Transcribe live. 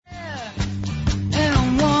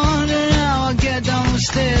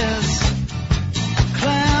stairs.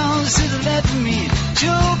 Clowns to the left of me,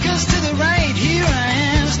 jokers to the right. Here I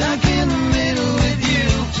am, stuck in the middle with you.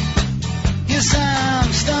 Yes,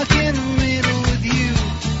 I'm stuck in the middle with you.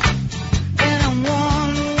 And I'm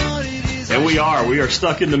wondering what it is. And we are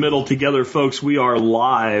stuck in the middle together, folks. We are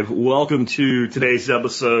live. Welcome to today's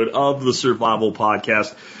episode of the Survival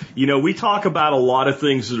Podcast. You know, we talk about a lot of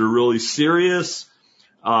things that are really serious.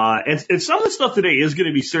 And some of the stuff today is going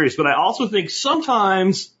to be serious, but I also think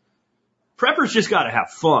sometimes preppers just got to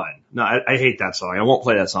have fun. No, I hate that song. I won't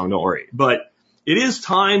play that song. Don't worry. But it is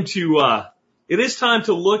time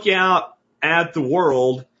to look out at the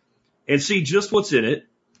world and see just what's in it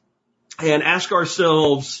and ask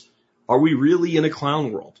ourselves, are we really in a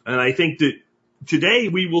clown world? And I think that today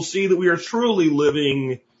we will see that we are truly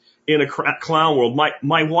living in a clown world.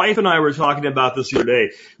 My wife and I were talking about this the other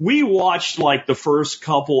day. We watched like the first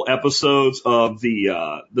couple episodes of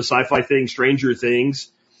the sci-fi thing, Stranger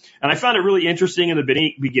Things. And I found it really interesting in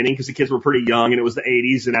the beginning because the kids were pretty young and it was the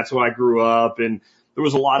 80s and that's when I grew up. And there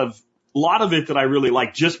was a lot of it that I really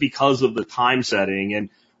liked just because of the time setting. And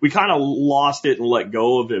we kind of lost it and let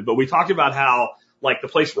go of it. But we talked about how like the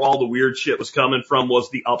place where all the weird shit was coming from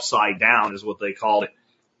was the upside down is what they called it.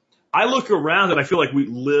 I look around and I feel like we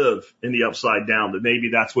live in the upside down, that maybe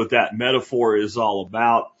that's what that metaphor is all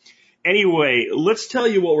about. Anyway, let's tell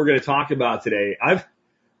you what we're going to talk about today.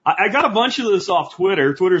 I got a bunch of this off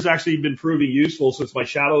Twitter. Twitter's actually been proving useful since my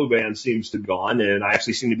shadow ban seems to have gone, and I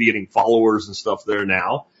actually seem to be getting followers and stuff there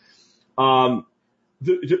now. A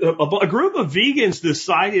group of vegans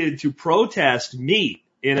decided to protest meat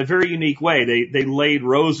in a very unique way. They laid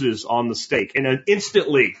roses on the steak, and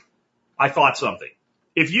instantly I thought something.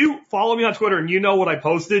 If you follow me on Twitter and you know what I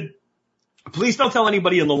posted, please don't tell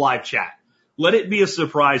anybody in the live chat. Let it be a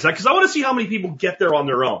surprise, because I want to see how many people get there on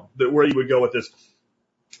their own, where you would go with this.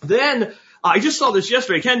 Then I just saw this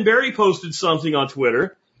yesterday. Ken Berry posted something on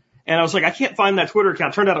Twitter, and I was like, I can't find that Twitter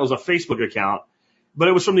account. Turned out it was a Facebook account, but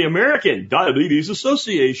it was from the American Diabetes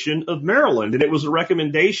Association of Maryland, and it was a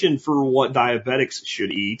recommendation for what diabetics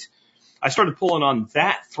should eat. I started pulling on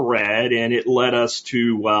that thread, and it led us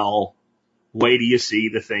to, well, wait till you see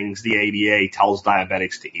the things the ADA tells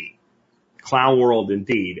diabetics to eat. Clown world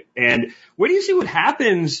indeed. And wait till you see what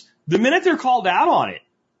happens the minute they're called out on it.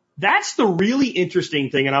 That's the really interesting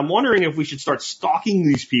thing. And I'm wondering if we should start stalking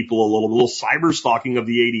these people a little cyber stalking of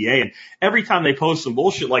the ADA. And every time they post some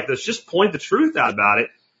bullshit like this, just point the truth out about it,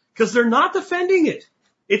 because they're not defending it.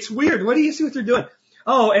 It's weird. What do you see what they're doing?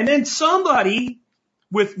 Oh, and then somebody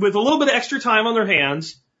with a little bit of extra time on their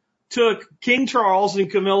hands took King Charles and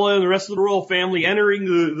Camilla and the rest of the royal family entering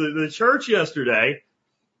the church yesterday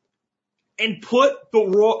and put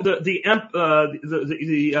the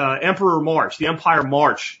Emperor March, the Empire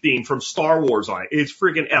March theme from Star Wars on it. It's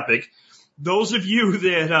freaking epic. Those of you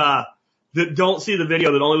that don't see the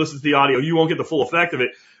video, that only listen to the audio, you won't get the full effect of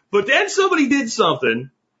it. But then somebody did something,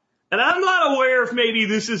 and I'm not aware if maybe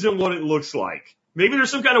this isn't what it looks like. Maybe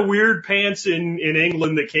there's some kind of weird pants in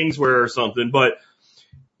England that kings wear or something, but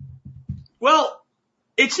well,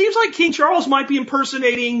 it seems like King Charles might be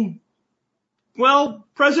impersonating, well,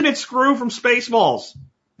 President Screw from Spaceballs.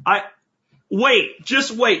 Just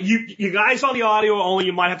wait. You guys on the audio only,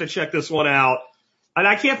 you might have to check this one out. And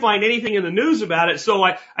I can't find anything in the news about it. So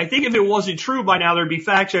I think if it wasn't true by now, there'd be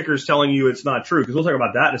fact checkers telling you it's not true, because we'll talk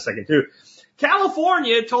about that in a second too.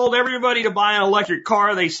 California told everybody to buy an electric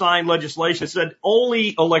car. They signed legislation that said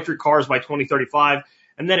only electric cars by 2035,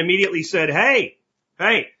 and then immediately said, hey,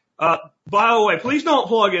 by the way, please don't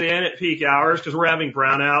plug it in at peak hours because we're having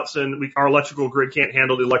brownouts and our electrical grid can't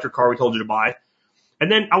handle the electric car we told you to buy.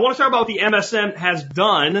 And then I want to talk about what the MSM has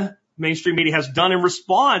done, mainstream media has done in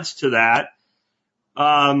response to that.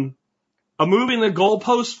 A moving the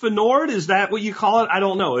goalpost for Nord, is that what you call it? I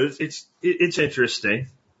don't know. It's interesting.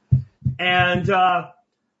 And then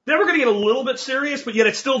we're going to get a little bit serious, but yet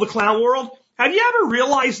it's still the clown world. Have you ever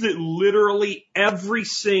realized that literally every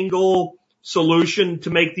single solution to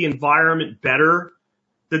make the environment better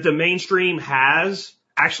that the mainstream has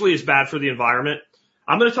actually is bad for the environment?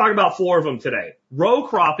 I'm going to talk about 4 of them today. Row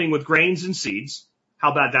cropping with grains and seeds,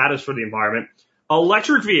 how bad that is for the environment.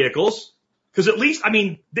 Electric vehicles, because at least,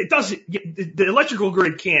 the electrical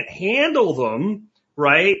grid can't handle them,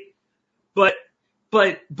 right?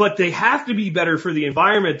 But they have to be better for the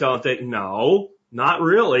environment, don't they? No, not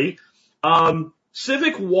really.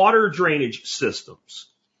 Civic water drainage systems.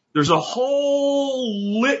 There's a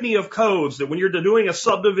whole litany of codes that when you're doing a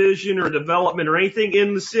subdivision or a development or anything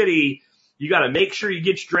in the city, you got to make sure you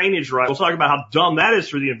get your drainage right. We'll talk about how dumb that is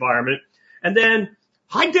for the environment. And then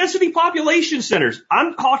High density population centers.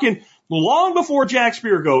 I'm talking long before Jack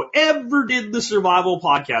Spirko ever did the survival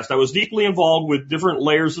podcast. I was deeply involved with different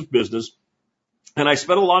layers of business, and I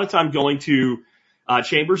spent a lot of time going to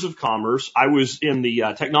chambers of commerce. I was in the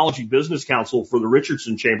technology business council for the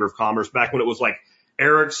Richardson Chamber of Commerce back when it was like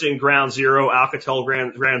Ericsson Ground Zero, Alcatel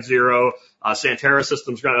Ground Zero, Santara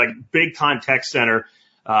Systems, like big time tech center.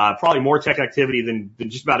 Probably more tech activity than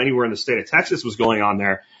just about anywhere in the state of Texas was going on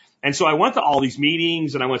there. And so I went to all these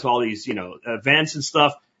meetings and I went to all these, events and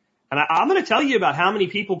stuff. And I'm going to tell you about how many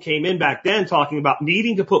people came in back then talking about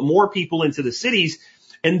needing to put more people into the cities.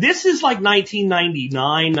 And this is like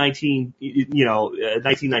 1999,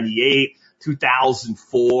 1998,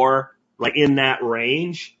 2004, like in that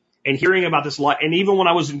range. And hearing about this a lot. And even when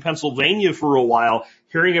I was in Pennsylvania for a while,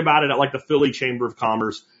 hearing about it at like the Philly Chamber of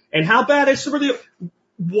Commerce and how bad it's really.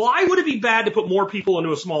 Why would it be bad to put more people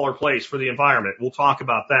into a smaller place for the environment? We'll talk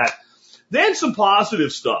about that. Then some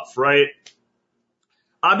positive stuff, right?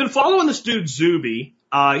 I've been following this dude, Zuby.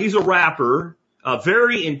 He's a rapper, a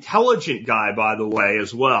very intelligent guy, by the way,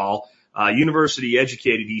 as well. University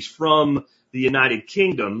educated. He's from the United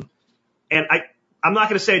Kingdom. And I'm not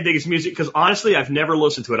going to say I dig his music because honestly, I've never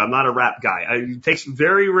listened to it. I'm not a rap guy. It takes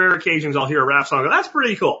very rare occasions I'll hear a rap song and go, that's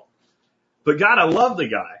pretty cool. But God, I love the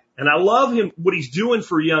guy. And I love him, what he's doing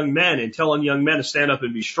for young men and telling young men to stand up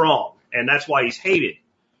and be strong. And that's why he's hated.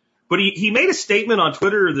 But he made a statement on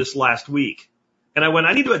Twitter this last week. And I went,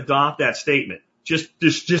 I need to adopt that statement. Just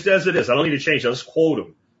as it is. I don't need to change it. I'll just quote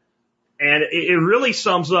him. And it really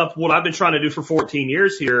sums up what I've been trying to do for 14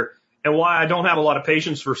 years here and why I don't have a lot of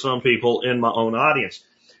patience for some people in my own audience.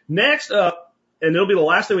 Next up, and it'll be the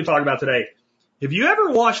last thing we talk about today. Have you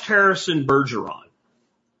ever watched Harrison Bergeron?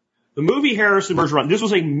 The movie Harrison Bergeron, this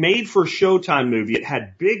was a made-for-Showtime movie. It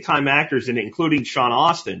had big-time actors in it, including Sean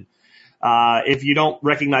Astin. If you don't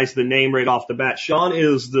recognize the name right off the bat, Sean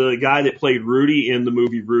is the guy that played Rudy in the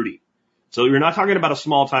movie Rudy. So you're not talking about a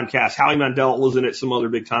small-time cast. Howie Mandel was in it, some other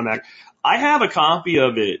big-time actor. I have a copy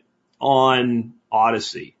of it on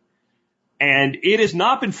Odyssey. And it has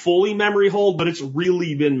not been fully memory hold, but it's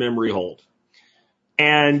really been memory hold.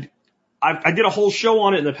 And I did a whole show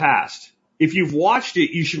on it in the past. If you've watched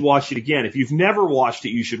it, you should watch it again. If you've never watched it,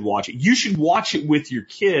 you should watch it. You should watch it with your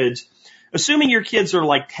kids, assuming your kids are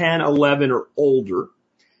like 10, 11 or older.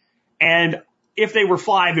 And if they were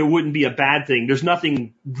 5, it wouldn't be a bad thing. There's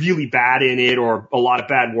nothing really bad in it or a lot of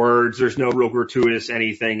bad words. There's no real gratuitous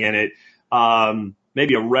anything in it.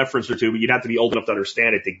 Maybe a reference or two, but you'd have to be old enough to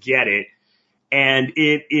understand it to get it. And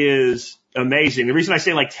it is amazing. The reason I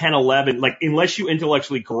say like 10, 11, like unless you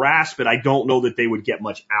intellectually grasp it, I don't know that they would get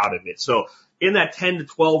much out of it. So in that 10 to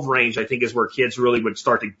 12 range, I think is where kids really would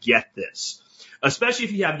start to get this, especially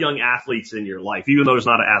if you have young athletes in your life, even though there's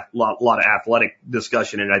not a lot of athletic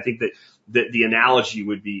discussion. And I think that the analogy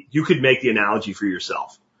would be, you could make the analogy for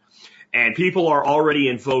yourself. And people are already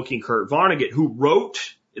invoking Kurt Vonnegut, who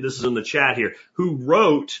wrote, this is in the chat here, who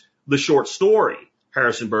wrote the short story,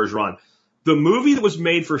 Harrison Bergeron. The movie that was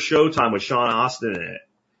made for Showtime with Sean Astin in it,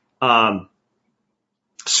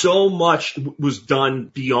 so much was done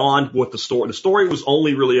beyond what the story was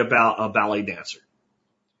only really about a ballet dancer.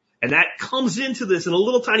 And that comes into this in a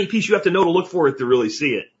little tiny piece you have to know to look for it to really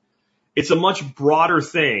see it. It's a much broader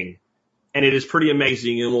thing, and it is pretty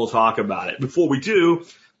amazing, and we'll talk about it. Before we do,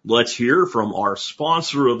 let's hear from our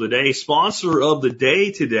sponsor of the day. Sponsor of the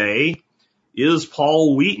day today is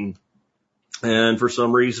Paul Wheaton. And for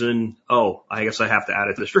some reason, I guess I have to add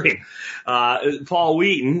it to the stream. Paul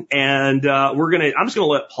Wheaton, and I'm just gonna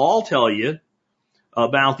let Paul tell you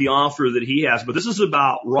about the offer that he has, but this is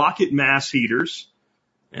about rocket mass heaters,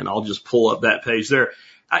 and I'll just pull up that page there.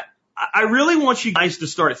 I really want you guys to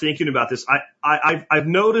start thinking about this. I've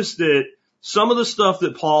noticed that some of the stuff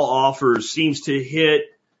that Paul offers seems to hit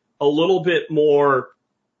a little bit more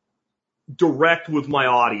direct with my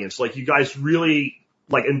audience. Like you guys really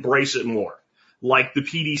like embrace it more. Like the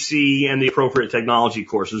PDC and the appropriate technology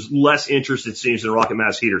courses, less interest it seems in rocket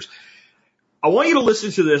mass heaters. I want you to listen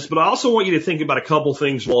to this, but I also want you to think about a couple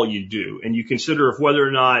things while you do, and you consider if whether or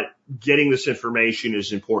not getting this information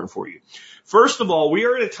is important for you. First of all, we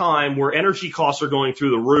are at a time where energy costs are going through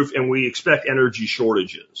the roof and we expect energy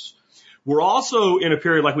shortages. We're also in a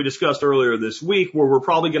period, like we discussed earlier this week, where we're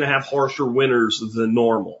probably going to have harsher winters than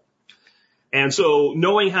normal. And so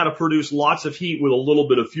knowing how to produce lots of heat with a little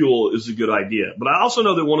bit of fuel is a good idea. But I also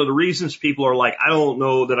know that one of the reasons people are like, I don't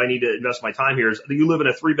know that I need to invest my time here is that you live in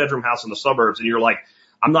a 3-bedroom house in the suburbs and you're like,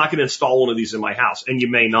 I'm not going to install one of these in my house. And you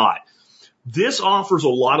may not. This offers a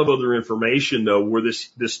lot of other information, though, where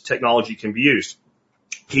this technology can be used.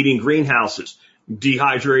 Heating greenhouses,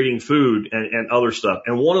 dehydrating food and other stuff.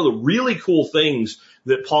 And one of the really cool things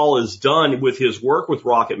that Paul has done with his work with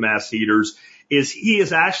rocket mass heaters is he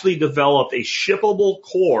has actually developed a shippable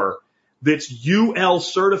core that's UL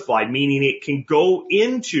certified, meaning it can go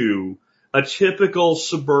into a typical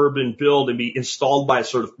suburban build and be installed by an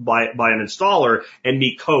installer and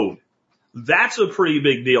meet code. That's a pretty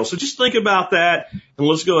big deal. So just think about that, and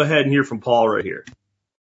let's go ahead and hear from Paul right here.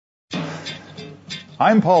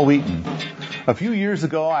 I'm Paul Wheaton. A few years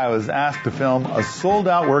ago, I was asked to film a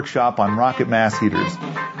sold-out workshop on rocket mass heaters.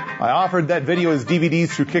 I offered that video as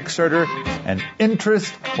DVDs through Kickstarter, and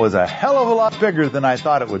interest was a hell of a lot bigger than I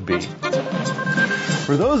thought it would be.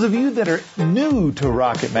 For those of you that are new to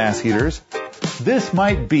rocket mass heaters, this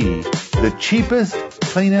might be the cheapest,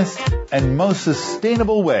 cleanest, and most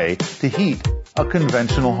sustainable way to heat a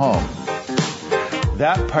conventional home.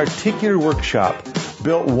 That particular workshop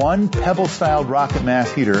built one pebble-styled rocket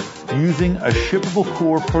mass heater using a shippable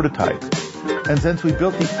core prototype. And since we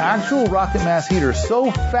built the actual rocket mass heater so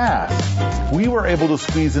fast, we were able to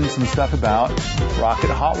squeeze in some stuff about rocket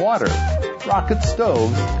hot water, rocket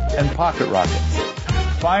stoves, and pocket rockets.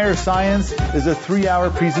 Fire Science is a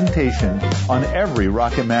 3-hour presentation on every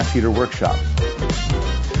rocket mass heater workshop.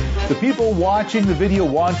 The people watching the video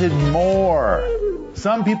wanted more.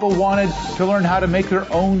 Some people wanted to learn how to make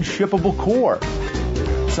their own shippable core.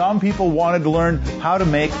 Some people wanted to learn how to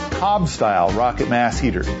make Cobb-style rocket mass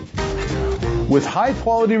heaters. With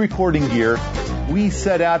high-quality recording gear, we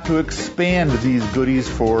set out to expand these goodies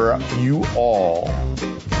for you all.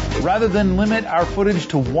 Rather than limit our footage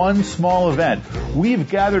to one small event, we've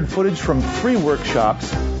gathered footage from 3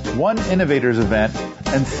 workshops, 1 innovators event,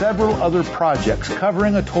 and several other projects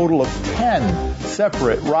covering a total of 10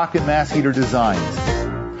 separate rocket mass heater designs.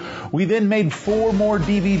 We then made 4 more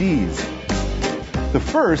DVDs. The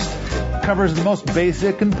first covers the most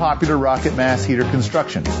basic and popular rocket mass heater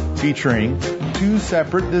construction, featuring 2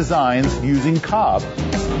 separate designs using Cobb,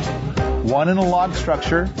 one in a log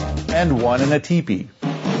structure and one in a teepee.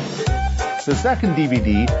 The second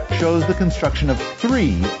DVD shows the construction of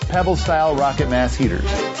 3 pebble-style rocket mass heaters.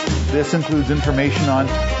 This includes information on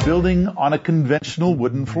building on a conventional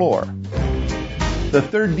wooden floor. The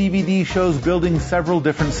third DVD shows building several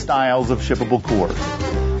different styles of shippable cores.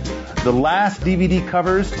 The last DVD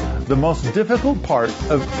covers the most difficult part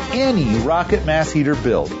of any rocket mass heater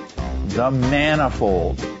build, the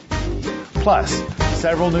manifold. Plus,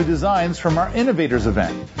 several new designs from our Innovators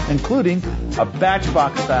event, including a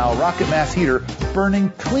batchbox-style rocket mass heater burning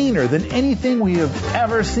cleaner than anything we have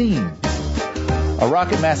ever seen, a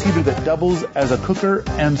rocket mass heater that doubles as a cooker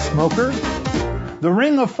and smoker, the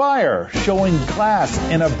Ring of Fire showing glass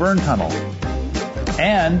in a burn tunnel,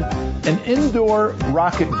 and an indoor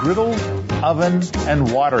rocket griddle, oven,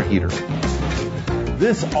 and water heater.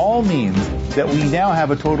 This all means that we now have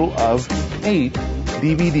a total of 8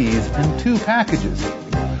 DVDs in 2 packages.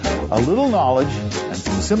 A little knowledge and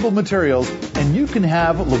some simple materials, and you can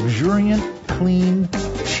have luxuriant, clean,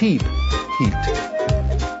 cheap heat.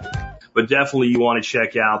 But definitely you want to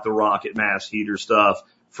check out the rocket mass heater stuff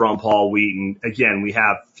from Paul Wheaton. Again, we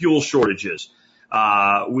have fuel shortages.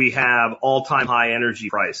 We have all-time high energy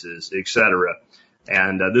prices, etc.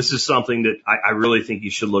 And this is something that I really think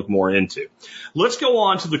you should look more into. Let's go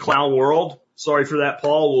on to the clown world. Sorry for that,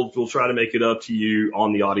 Paul. We'll try to make it up to you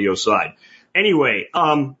on the audio side. Anyway,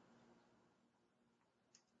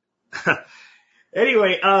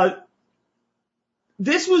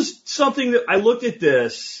 this was something that I looked at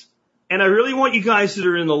this, and I really want you guys that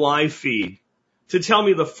are in the live feed to tell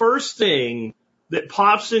me the first thing that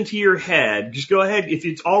pops into your head. Just go ahead, if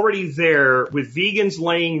it's already there, with vegans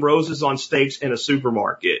laying roses on steaks in a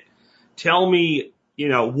supermarket. Tell me,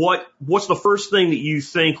 what's the first thing that you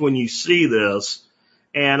think when you see this?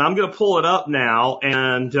 And I'm going to pull it up now,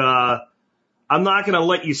 and I'm not going to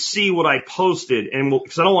let you see what I posted, and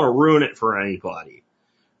because I don't want to ruin it for anybody.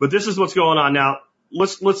 But this is what's going on now.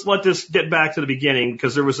 Let's let this get back to the beginning,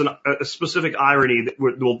 because there was a specific irony that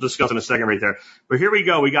we'll discuss in a second right there. But here we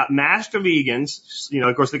go. We got masked vegans.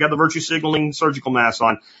 Of course, they got the virtue signaling surgical masks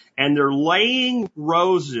on, and they're laying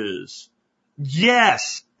roses.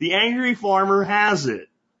 Yes, the angry farmer has it,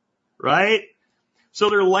 right? So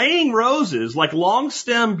they're laying roses, like long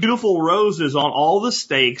stem, beautiful roses, on all the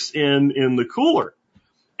steaks in the cooler.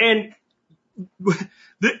 And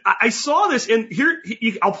I saw this, and here,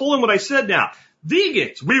 I'll pull in what I said now.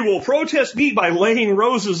 Vegans, we will protest meat by laying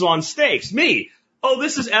roses on steaks. Me, oh,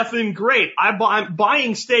 this is effing great. I'm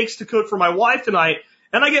buying steaks to cook for my wife tonight,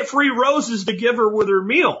 and I get free roses to give her with her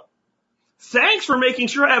meal. Thanks for making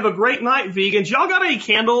sure I have a great night, vegans. Y'all got any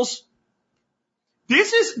candles?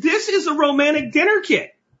 This is a romantic dinner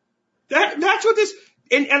kit. That's what this,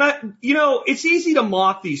 and it's easy to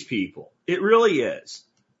mock these people. It really is.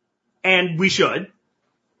 And we should.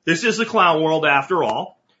 This is the clown world after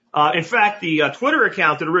all. In fact, the Twitter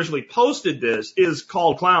account that originally posted this is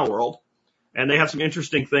called Clown World, and they have some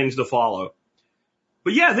interesting things to follow.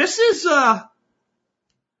 But yeah, this is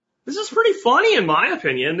pretty funny in my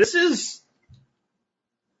opinion. This is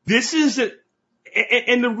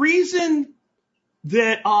and the reason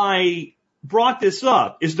that I brought this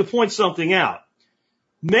up is to point something out.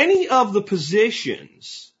 Many of the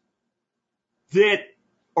positions that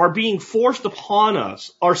are being forced upon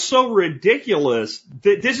us are so ridiculous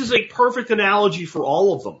that this is a perfect analogy for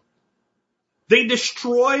all of them. They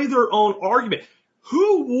destroy their own argument.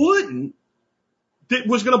 Who wouldn't that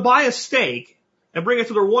was going to buy a steak and bring it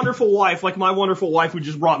to their wonderful wife, like my wonderful wife who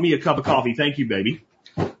just brought me a cup of coffee, thank you, baby,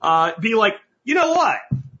 be like, you know what?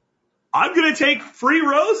 I'm going to take free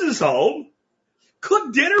roses home,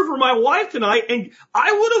 cook dinner for my wife tonight, and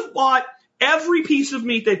I would have bought every piece of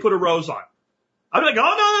meat they put a rose on. I'd be like,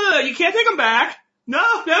 oh, no, you can't take them back. No.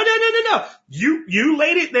 You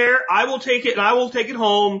laid it there. I will take it, and I will take it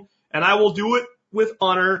home, and I will do it with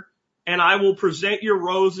honor, and I will present your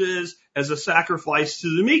roses as a sacrifice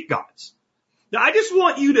to the meat gods. Now, I just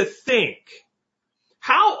want you to think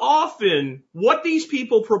how often what these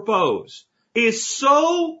people propose is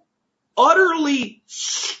so utterly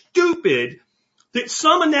stupid that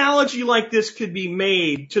some analogy like this could be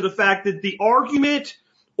made to the fact that the argument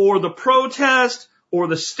or the protest or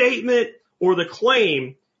the statement or the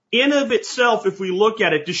claim in of itself, if we look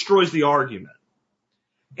at it, destroys the argument.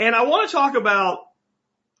 And I want to talk about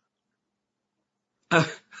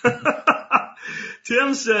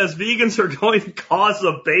Tim says vegans are going to cause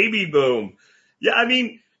a baby boom. Yeah, I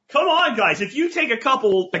mean, come on, guys. If you take a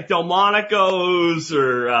couple like Delmonico's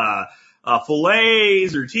or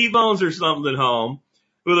fillets or T-bones or something home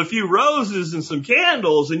with a few roses and some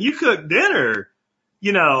candles and you cook dinner,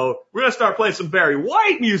 we're going to start playing some Barry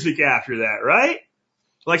White music after that, right?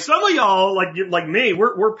 Like some of y'all, like me,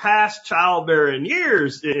 we're past childbearing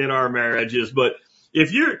years in our marriages, but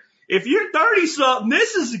if you're 30 something,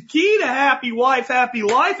 this is the key to happy wife, happy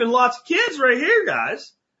life and lots of kids right here,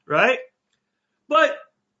 guys, right? But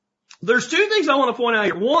there's two things I want to point out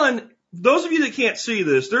here. One, those of you that can't see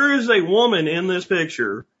this, there is a woman in this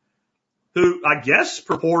picture who I guess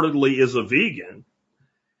purportedly is a vegan.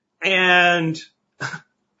 And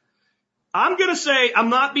I'm going to say, I'm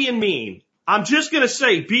not being mean. I'm just going to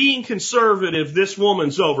say, being conservative, this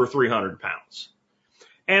woman's over 300 pounds.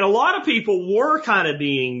 And a lot of people were kind of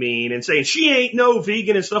being mean and saying, she ain't no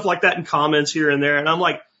vegan and stuff like that in comments here and there. And I'm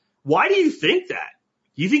like, why do you think that?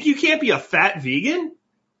 You think you can't be a fat vegan?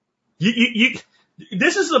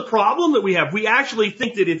 This is the problem that we have. We actually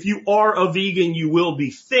think that if you are a vegan, you will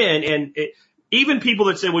be thin. And even people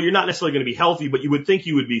that say, well, you're not necessarily going to be healthy, but you would think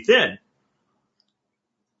you would be thin.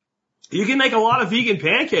 You can make a lot of vegan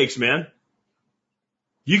pancakes, man.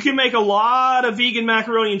 You can make a lot of vegan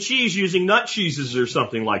macaroni and cheese using nut cheeses or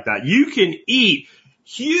something like that. You can eat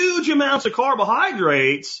huge amounts of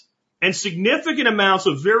carbohydrates and significant amounts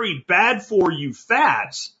of very bad for you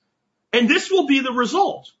fats, and this will be the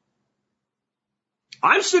result.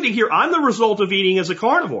 I'm sitting here, I'm the result of eating as a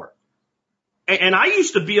carnivore. And I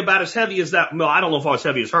used to be about as heavy as that. Well, I don't know if I was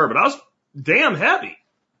heavy as her, but I was damn heavy.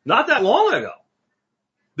 Not that long ago.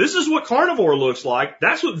 This is what carnivore looks like.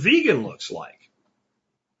 That's what vegan looks like.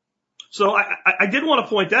 So I did want to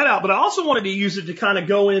point that out, but I also wanted to use it to kind of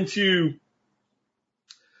go into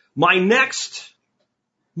my next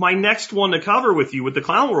one to cover with you with the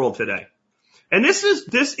clown world today. And this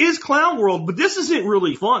is clown world, but this isn't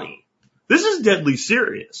really funny. This is deadly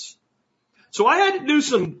serious. So I had to do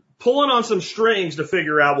some pulling on some strings to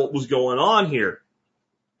figure out what was going on here.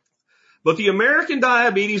 But the American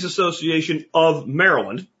Diabetes Association of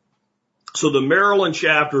Maryland, so the Maryland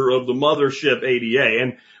chapter of the mothership ADA,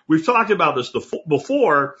 and we've talked about this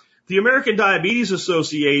before, the American Diabetes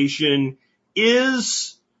Association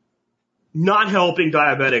is not helping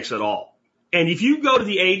diabetics at all. And if you go to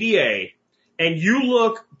the ADA and you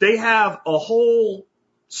look, they have a whole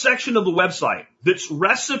section of the website that's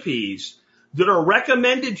recipes that are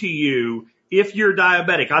recommended to you if you're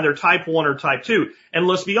diabetic, either type 1 or type 2. And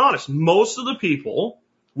let's be honest, most of the people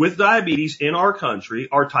with diabetes in our country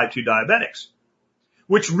are type 2 diabetics,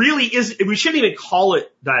 which really is, we shouldn't even call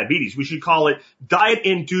it diabetes. We should call it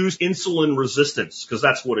diet-induced insulin resistance, because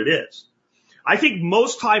that's what it is. I think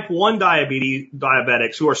most type 1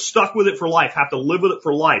 diabetics who are stuck with it for life, have to live with it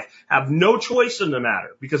for life, have no choice in the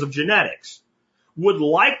matter because of genetics, would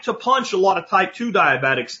like to punch a lot of type 2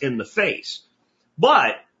 diabetics in the face.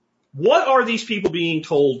 But What are these people being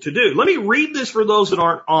told to do? Let me read this for those that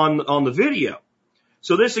aren't on the video.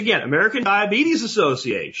 So this again, American Diabetes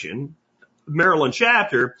Association, Maryland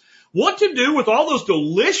chapter, what to do with all those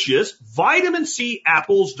delicious vitamin C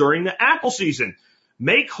apples during the apple season.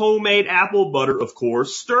 Make homemade apple butter, of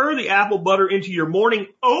course. Stir the apple butter into your morning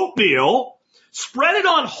oatmeal. Spread it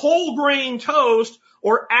on whole grain toast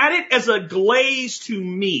or add it as a glaze to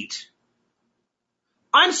meat.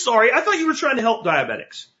 I'm sorry, I thought you were trying to help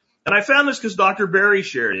diabetics. And I found this because Dr. Berry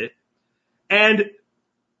shared it. And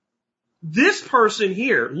this person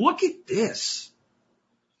here, look at this.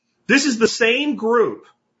 This is the same group.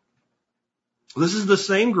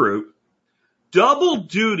 Double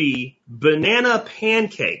duty banana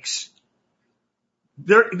pancakes.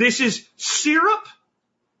 This is syrup,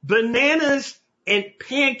 bananas, and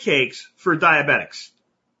pancakes for diabetics.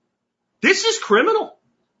 This is criminal.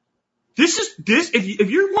 If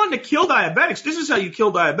you're wanting to kill diabetics, this is how you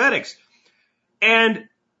kill diabetics. And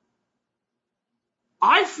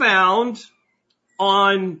I found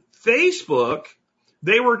on Facebook,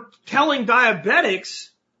 they were telling diabetics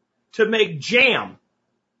to make jam.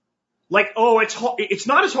 Like, oh, it's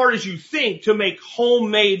not as hard as you think to make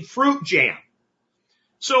homemade fruit jam.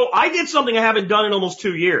 So I did something I haven't done in almost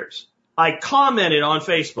 2 years. I commented on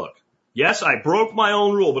Facebook. Yes, I broke my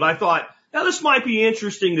own rule, but I thought, now this might be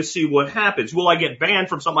interesting to see what happens. Will I get banned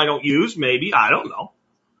from something I don't use? Maybe. I don't know.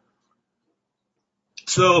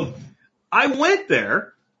 So I went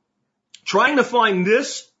there trying to find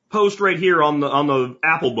this post right here on the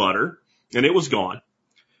apple butter, and it was gone.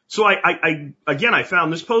 So I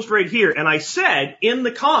found this post right here, and I said in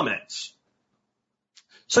the comments,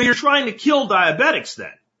 so you're trying to kill diabetics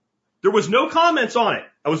then? There was no comments on it.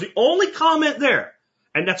 I was the only comment there.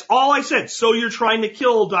 And that's all I said. So you're trying to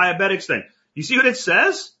kill diabetics then? You see what it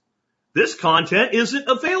says? This content isn't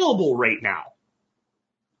available right now.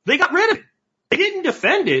 They got rid of it. They didn't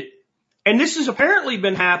defend it. And this has apparently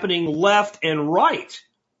been happening left and right.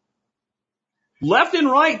 Left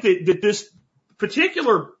and right, that this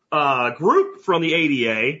particular group from the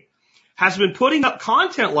ADA has been putting up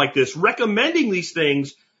content like this, recommending these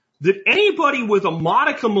things that anybody with a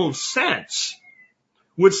modicum of sense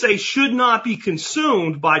would say should not be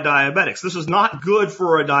consumed by diabetics. This is not good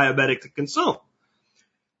for a diabetic to consume.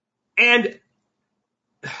 And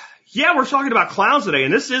yeah, we're talking about clowns today,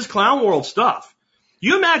 and this is clown world stuff.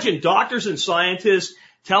 You imagine doctors and scientists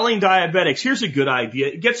telling diabetics, here's a good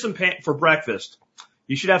idea, get some for breakfast.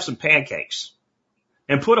 You should have some pancakes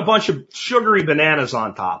and put a bunch of sugary bananas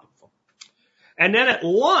on top of them. And then at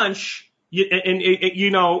lunch, maybe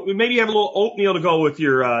you have a little oatmeal to go with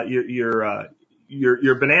your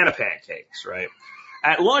banana pancakes, right?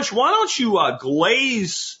 At lunch, why don't you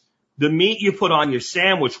glaze the meat you put on your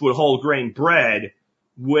sandwich with whole grain bread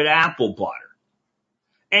with apple butter?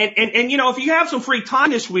 And if you have some free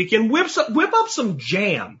time this weekend, whip up some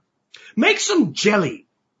jam. Make some jelly,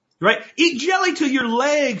 right? Eat jelly till your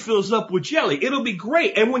leg fills up with jelly. It'll be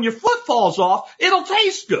great. And when your foot falls off, it'll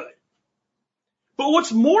taste good. But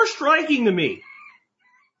what's more striking to me,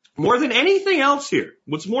 more than anything else here,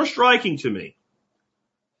 what's more striking to me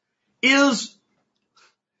is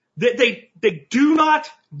that they do not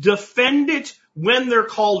defend it when they're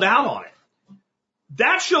called out on it.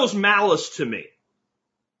 That shows malice to me.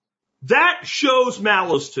 That shows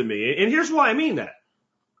malice to me. And here's why I mean that.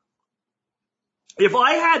 If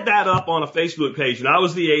I had that up on a Facebook page and I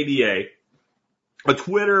was the ADA, a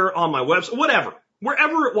Twitter, on my website, whatever,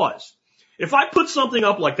 wherever it was, if I put something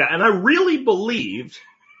up like that and I really believed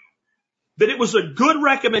that it was a good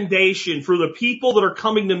recommendation for the people that are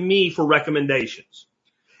coming to me for recommendations,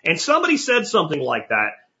 and somebody said something like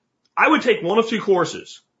that, I would take one of two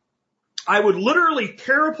courses. I would literally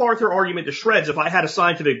tear apart their argument to shreds if I had a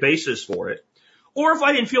scientific basis for it. Or if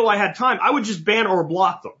I didn't feel I had time, I would just ban or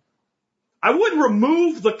block them. I wouldn't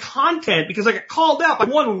remove the content because I got called out by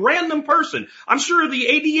one random person. I'm sure the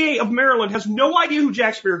ADA of Maryland has no idea who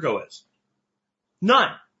Jack Spirko is.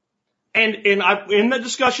 None. And in the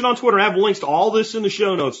discussion on Twitter, I have links to all this in the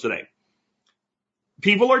show notes today.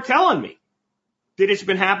 People are telling me that it's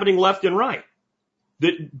been happening left and right.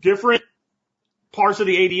 That different parts of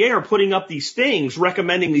the ADA are putting up these things,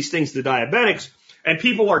 recommending these things to diabetics, and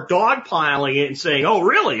people are dogpiling it and saying, oh,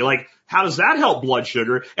 really? Like, how does that help blood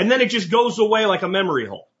sugar? And then it just goes away like a memory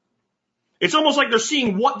hole. It's almost like they're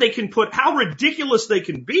seeing what they can put, how ridiculous they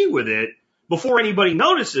can be with it before anybody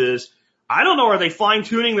notices. I don't know, are they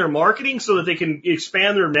fine-tuning their marketing so that they can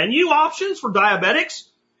expand their menu options for diabetics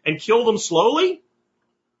and kill them slowly?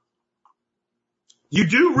 You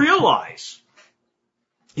do realize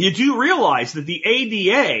that the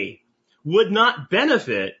ADA would not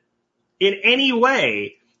benefit in any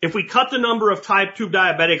way if we cut the number of type 2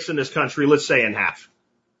 diabetics in this country, let's say in half,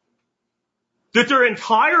 that their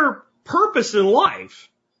entire purpose in life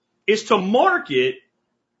is to market,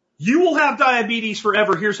 you will have diabetes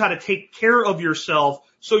forever. Here's how to take care of yourself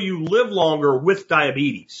so you live longer with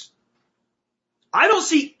diabetes. I don't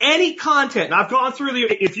see any content, and I've gone through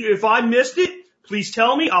if I missed it, please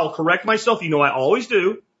tell me. I'll correct myself. You know I always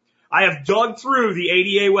do. I have dug through the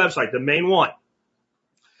ADA website, the main one.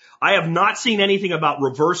 I have not seen anything about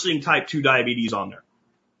reversing type 2 diabetes on there.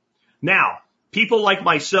 Now, people like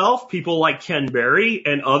myself, people like Ken Berry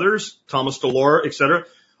and others, Thomas DeLore, etc.,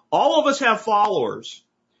 all of us have followers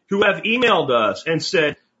who have emailed us and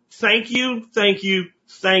said, thank you, thank you,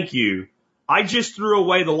 thank you. I just threw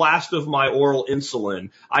away the last of my oral insulin.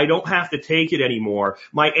 I don't have to take it anymore.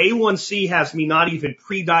 My A1C has me not even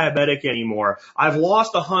pre-diabetic anymore. I've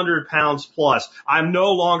lost 100 pounds plus. I'm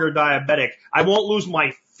no longer diabetic. I won't lose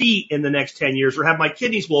my feet in the next 10 years or have my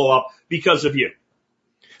kidneys blow up because of you.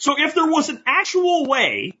 So if there was an actual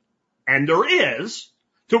way, and there is,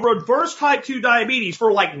 to reverse type 2 diabetes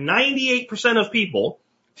for like 98% of people,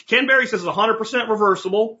 Ken Berry says it's 100%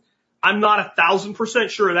 reversible. I'm not 1,000%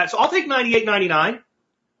 sure of that, so I'll take 98, 99.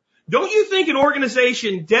 Don't you think an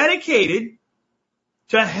organization dedicated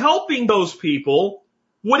to helping those people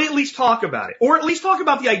would at least talk about it? Or at least talk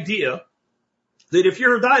about the idea that if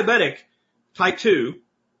you're a diabetic, type 2,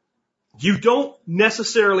 you don't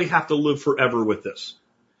necessarily have to live forever with this.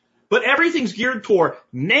 But everything's geared toward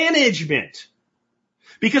management.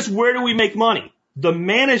 Because where do we make money? The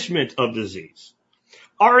management of disease.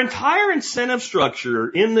 Our entire incentive structure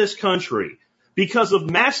in this country, because of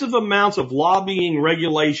massive amounts of lobbying,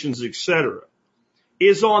 regulations, etc.,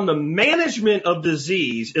 is on the management of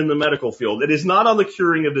disease in the medical field. It is not on the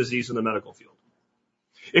curing of disease in the medical field.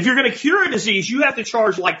 If you're going to cure a disease, you have to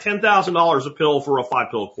charge like $10,000 a pill for a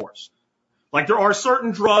 5-pill course. Like there are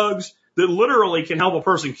certain drugs that literally can help a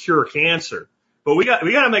person cure cancer. But we got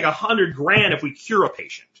to make $100,000 if we cure a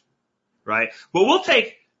patient, right? But we'll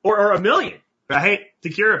take, or $1 million. Right, to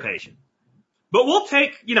cure a patient. But we'll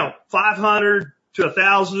take, $500 to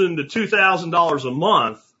 $1,000 to $2,000 a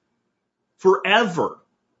month forever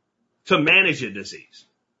to manage a disease.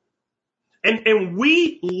 And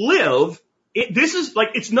we live, this is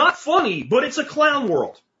like, it's not funny, but it's a clown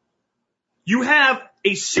world. You have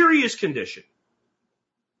a serious condition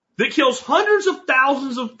that kills hundreds of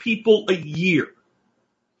thousands of people a year.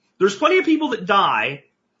 There's plenty of people that die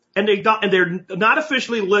and they're not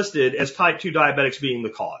officially listed as type 2 diabetics being the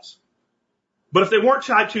cause. But if they weren't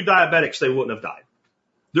type 2 diabetics, they wouldn't have died.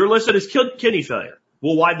 They're listed as kidney failure.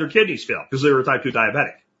 Well, why'd their kidneys fail? Because they were a type 2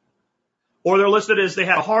 diabetic. Or they're listed as they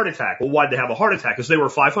had a heart attack. Well, why'd they have a heart attack? Because they were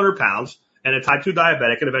 500 pounds and a type 2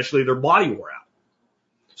 diabetic, and eventually their body wore out.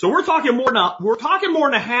 So we're talking more than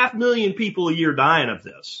 500,000 people a year dying of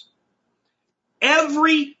this.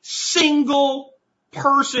 Every single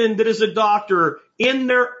person that is a doctor in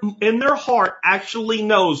their heart actually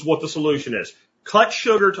knows what the solution is. Cut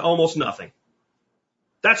sugar to almost nothing.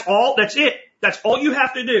 That's it. That's all you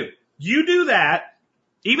have to do. You do that,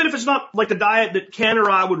 even if it's not like the diet that Ken or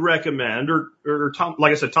I would recommend, or Tom,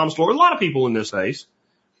 like I said, Tom Storer, a lot of people in this case.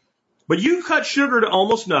 But you cut sugar to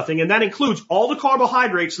almost nothing, and that includes all the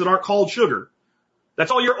carbohydrates that aren't called sugar.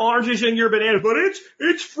 That's all your oranges and your bananas, but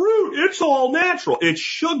it's fruit. It's all natural. It's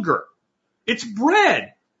sugar. It's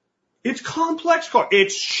bread. It's complex carb.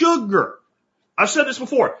 It's sugar. I've said this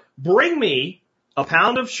before. Bring me a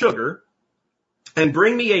pound of sugar and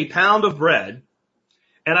bring me a pound of bread,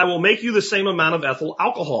 and I will make you the same amount of ethyl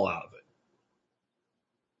alcohol out of it.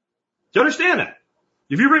 Do you understand that?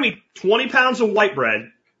 If you bring me 20 pounds of white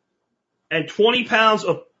bread and 20 pounds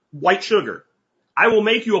of white sugar, I will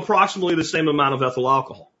make you approximately the same amount of ethyl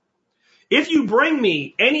alcohol. If you bring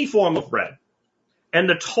me any form of bread and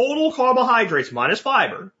the total carbohydrates minus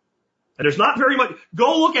fiber, and there's not very much,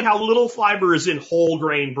 go look at how little fiber is in whole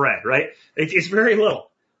grain bread, right? It's very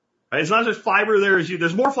little. Right? It's not just fiber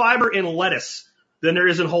there's more fiber in lettuce than there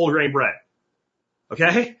is in whole grain bread.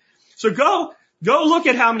 Okay? So go look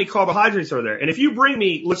at how many carbohydrates are there. And if you bring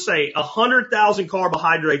me, let's say, 100,000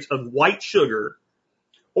 carbohydrates of white sugar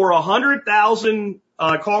or 100,000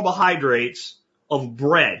 carbohydrates of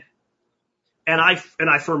bread, and I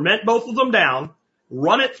ferment both of them down,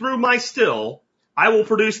 run it through my still, I will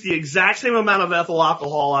produce the exact same amount of ethyl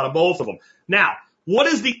alcohol out of both of them. Now, what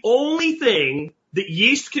is the only thing that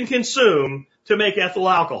yeast can consume to make ethyl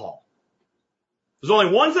alcohol? There's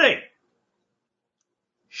only one thing.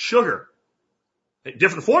 Sugar.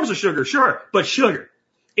 Different forms of sugar, sure, but sugar.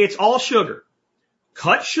 It's all sugar.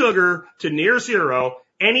 Cut sugar to near zero.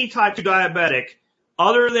 Any type 2 diabetic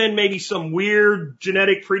other than maybe some weird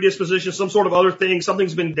genetic predisposition, some sort of other thing,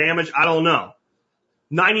 something's been damaged, I don't know.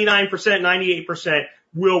 99%, 98%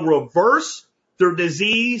 will reverse their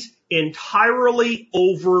disease entirely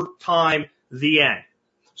over time, the end.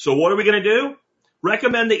 So what are we going to do?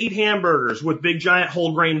 Recommend to eat hamburgers with big giant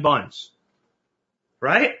whole grain buns.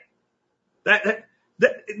 Right? It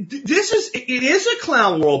is a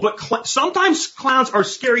clown world, but sometimes clowns are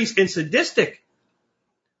scary and sadistic.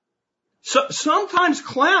 So, sometimes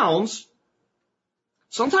clowns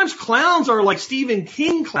are like Stephen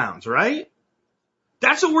King clowns, right?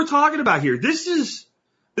 That's what we're talking about here. This is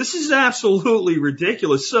absolutely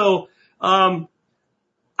ridiculous. So, I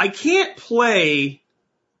can't play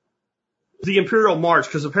the Imperial March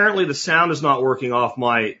because apparently the sound is not working off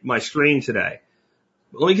my screen today.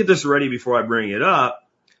 Let me get this ready before I bring it up.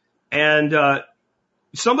 And,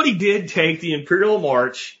 somebody did take the Imperial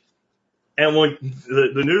March, and when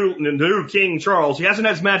the new King Charles, he hasn't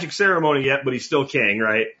had his magic ceremony yet, but he's still king,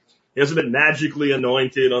 right? He hasn't been magically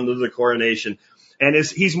anointed under the coronation. And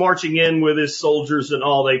he's marching in with his soldiers and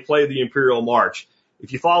all, they play the Imperial March.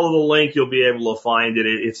 If you follow the link, you'll be able to find it.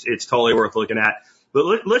 It's totally worth looking at.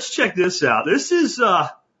 But let's check this out. This is,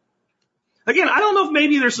 again, I don't know if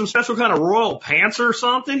maybe there's some special kind of royal pants or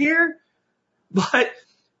something here, but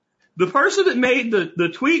the person that made the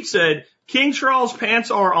tweet said, King Charles' pants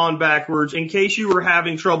are on backwards. In case you were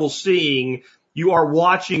having trouble seeing, you are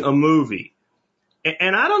watching a movie.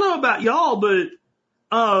 And I don't know about y'all, but,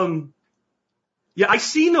 yeah, I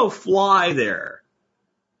see no fly there.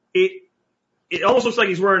 It almost looks like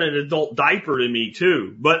he's wearing an adult diaper to me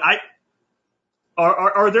too, but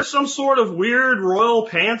are there some sort of weird royal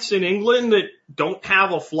pants in England that don't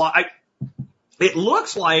have a fly? It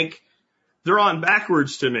looks like they're on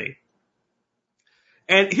backwards to me.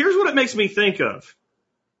 And here's what it makes me think of.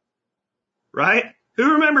 Right?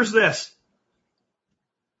 Who remembers this?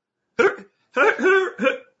 So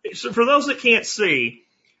for those that can't see,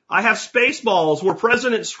 I have Spaceballs where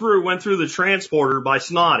President Screw went through the transporter by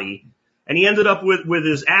Snotty, and he ended up with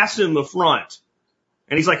his ass in the front.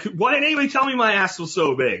 And he's like, why didn't anybody tell me my ass was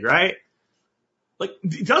so big, right? Like,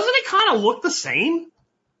 doesn't it kind of look the same?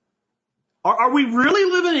 Are we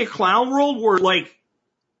really living in a clown world where, like,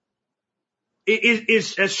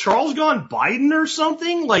 has Charles gone Biden or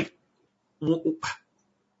something? Like, I'm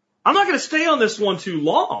not going to stay on this one too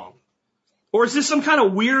long. Or is this some kind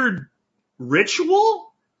of weird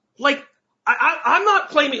ritual? Like, I'm not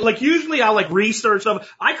claiming, like, usually I like research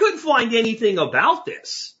stuff. I couldn't find anything about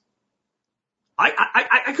this.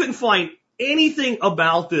 I couldn't find anything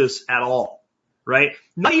about this at all. Right?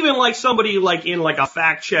 Not even like somebody like in like a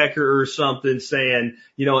fact checker or something saying,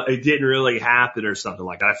 you know, it didn't really happen or something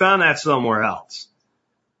like that. I found that somewhere else.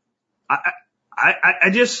 I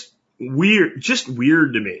just weird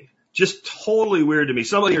to me. Just totally weird to me.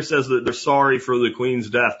 Somebody here says that they're sorry for the Queen's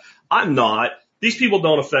death. I'm not. These people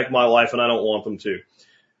don't affect my life and I don't want them to.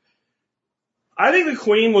 I think the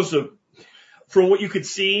Queen was from what you could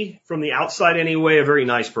see from the outside anyway, a very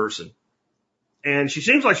nice person. And she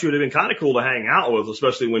seems like she would have been kind of cool to hang out with,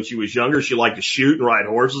 especially when she was younger. She liked to shoot and ride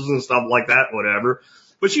horses and stuff like that, whatever.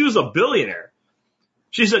 But she was a billionaire.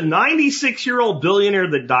 She's a 96-year-old billionaire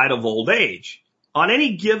that died of old age. On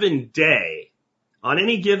any given day,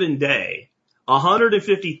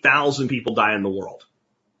 150,000 people die in the world.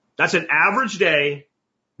 That's an average day.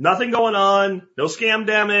 Nothing going on. No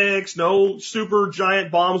scamdemics. No super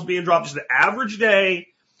giant bombs being dropped. Just an average day,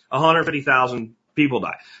 150,000 people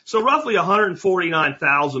die. So roughly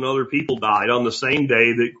 149,000 other people died on the same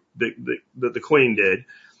day that the Queen did.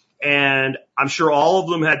 And I'm sure all of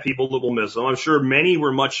them had people that will miss them. I'm sure many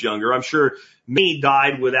were much younger. I'm sure many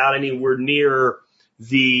died without anywhere near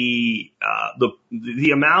the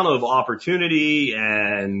amount of opportunity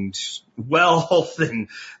and wealth and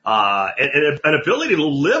an ability to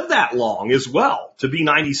live that long as well, to be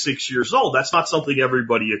 96 years old. That's not something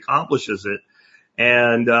everybody accomplishes it.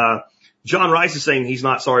 And, John Rice is saying he's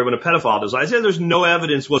not sorry when a pedophile does. I say there's no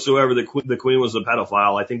evidence whatsoever that the Queen was a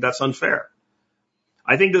pedophile. I think that's unfair.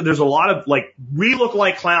 I think that there's a lot of, like, we look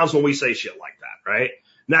like clowns when we say shit like that, right?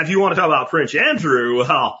 Now, if you want to talk about Prince Andrew,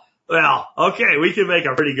 well, okay, we can make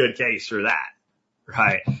a pretty good case for that,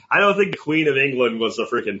 right? I don't think the Queen of England was a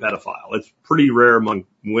freaking pedophile. It's pretty rare among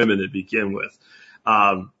women to begin with.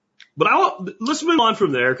 But let's move on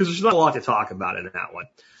from there because there's not a lot to talk about in that one.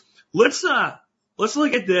 Let's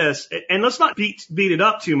look at this, and let's not beat it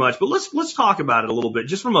up too much, but let's talk about it a little bit,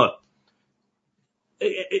 just from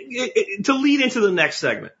to lead into the next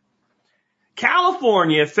segment.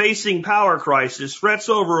 California facing power crisis, threats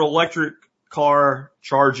over electric car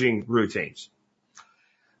charging routines.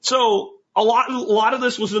 So a lot of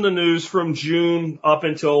this was in the news from June up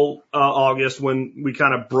until August when we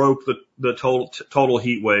kind of broke the total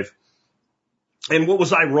heat wave. And what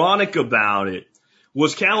was ironic about it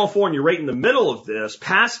was California, right in the middle of this,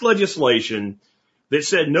 passed legislation that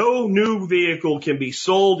said no new vehicle can be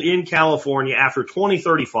sold in California after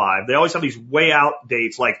 2035. They always have these way out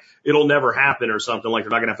dates, like it'll never happen or something, like they're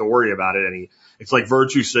not going to have to worry about it any. It's like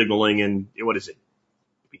virtue signaling, and what is it?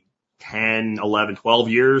 10, 11, 12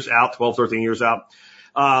 years out, 12, 13 years out.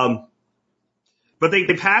 But they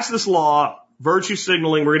passed this law, virtue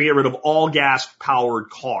signaling, we're going to get rid of all gas powered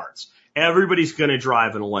cars. Everybody's going to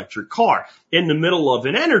drive an electric car in the middle of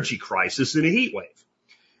an energy crisis and a heat wave.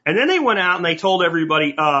 And then they went out and they told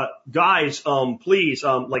everybody, guys, please,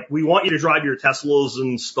 like, we want you to drive your Teslas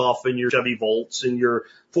and stuff and your Chevy Volts and your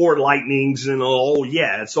Ford Lightnings and, oh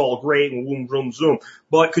yeah, it's all great and boom, boom, zoom.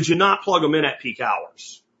 But could you not plug them in at peak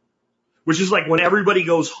hours? Which is like when everybody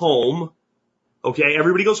goes home, okay,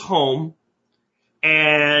 everybody goes home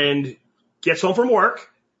and gets home from work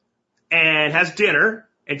and has dinner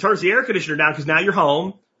and turns the air conditioner down because now you're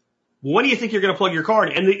home. When do you think you're going to plug your car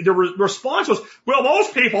in? And the response was, well,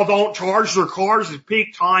 most people don't charge their cars at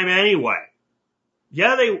peak time anyway.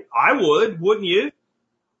 Yeah, I would, wouldn't you?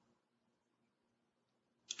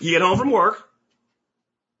 You get home from work.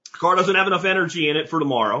 The car doesn't have enough energy in it for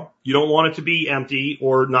tomorrow. You don't want it to be empty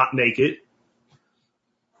or not make it.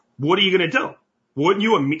 What are you going to do? Wouldn't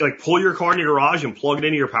you like pull your car in your garage and plug it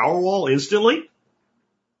into your power wall instantly?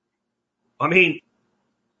 I mean,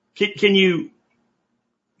 what are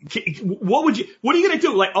you going to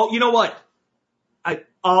do? Like, oh, you know what?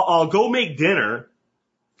 I'll go make dinner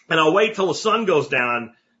and I'll wait till the sun goes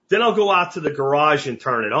down. Then I'll go out to the garage and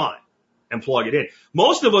turn it on and plug it in.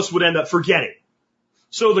 Most of us would end up forgetting.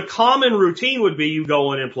 So the common routine would be you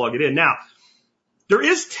go in and plug it in. Now, there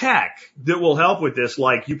is tech that will help with this.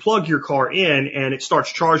 Like you plug your car in and it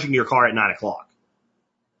starts charging your car at 9 o'clock.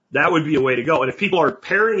 That would be a way to go. And if people are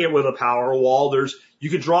pairing it with a power wall, you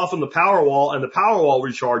could draw from the power wall and the power wall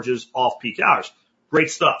recharges off peak hours.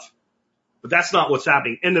 Great stuff. But that's not what's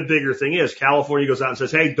happening. And the bigger thing is California goes out and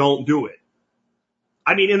says, hey, don't do it.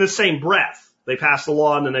 I mean, in the same breath, they passed the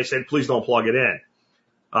law and then they said, please don't plug it in.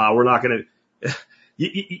 We're not going to,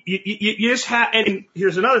 you just have, and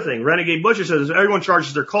here's another thing. Renegade Butcher says, if everyone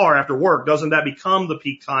charges their car after work, doesn't that become the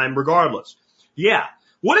peak time regardless? Yeah.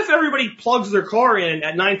 What if everybody plugs their car in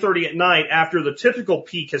at 9:30 at night after the typical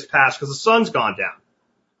peak has passed because the sun's gone down?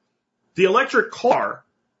 The electric car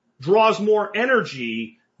draws more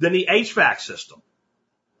energy than the HVAC system.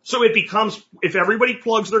 So it becomes, if everybody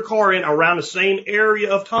plugs their car in around the same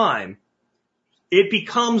area of time, it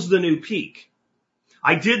becomes the new peak.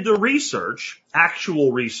 I did the research,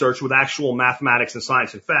 actual research with actual mathematics and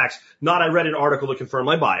science and facts. I read an article to confirm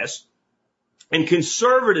my bias. And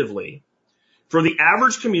conservatively, for the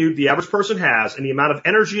average commute the average person has and the amount of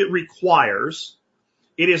energy it requires,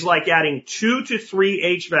 it is like adding 2 to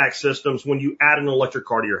 3 HVAC systems when you add an electric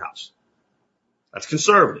car to your house. That's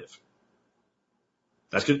conservative.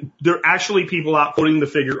 There are actually people out quoting the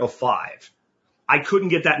figure of 5. I couldn't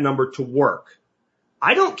get that number to work.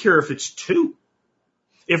 I don't care if it's 2.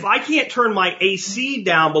 If I can't turn my AC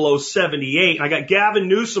down below 78, and I got Gavin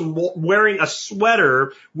Newsom wearing a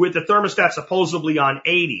sweater with the thermostat supposedly on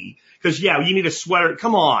 80, because, yeah, you need a sweater.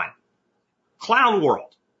 Come on. Clown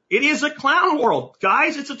world. It is a clown world.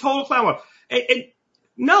 Guys, it's a total clown world.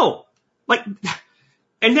 No.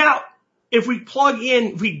 And now, if we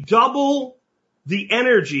double the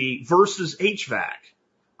energy versus HVAC,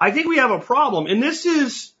 I think we have a problem. And this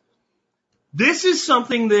is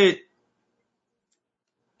something that,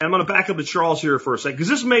 I'm going to back up to Charles here for a second, because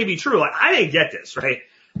this may be true. Like, I didn't get this, right?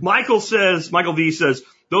 Michael V says,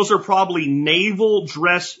 those are probably naval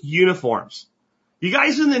dress uniforms. You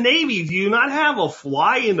guys in the Navy, do you not have a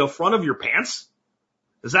fly in the front of your pants?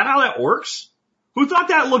 Is that how that works? Who thought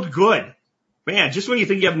that looked good? Man, just when you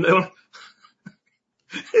think you have no...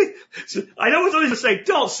 I know what somebody's going to say.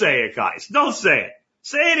 Don't say it, guys. Don't say it.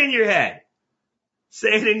 Say it in your head. Say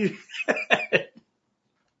it in your head.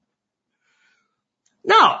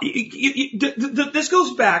 No, this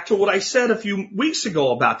goes back to what I said a few weeks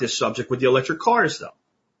ago about this subject with the electric cars, though,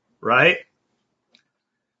 right?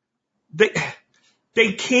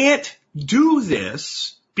 They can't do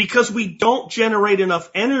this because we don't generate enough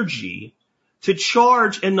energy to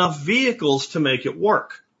charge enough vehicles to make it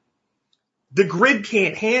work. The grid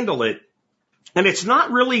can't handle it, and it's not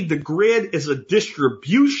really the grid as a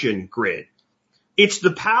distribution grid. It's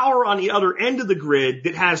the power on the other end of the grid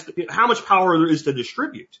that has how much power there is to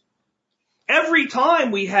distribute. Every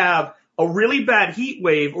time we have a really bad heat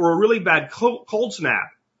wave or a really bad cold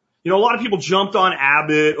snap, You know, a lot of people jumped on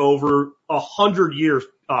Abbott over 100-year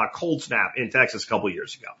cold snap in Texas a couple of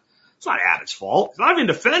years ago. It's not Abbott's fault. It's not even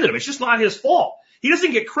defending him. It's just not his fault. He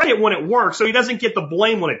doesn't get credit when it works, so he doesn't get the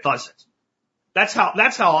blame when it doesn't. That's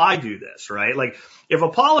how I do this, right? Like, if a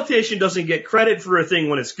politician doesn't get credit for a thing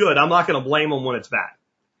when it's good, I'm not going to blame them when it's bad.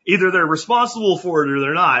 Either they're responsible for it or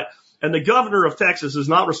they're not. And the governor of Texas is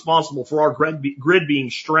not responsible for our grid being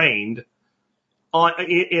strained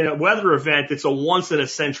in a weather event that's a once in a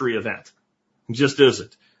century event. It just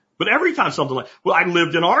isn't. But every time something like, well, I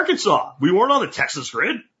lived in Arkansas. We weren't on the Texas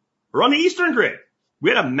grid. We're on the Eastern grid. We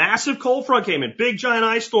had a massive cold front came in, big giant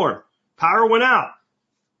ice storm. Power went out.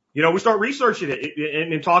 You know, we start researching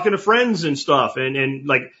it and talking to friends and stuff and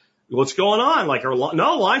like, what's going on? Like,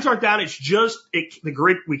 no, lines aren't down. It's just the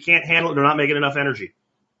grid. We can't handle it. They're not making enough energy.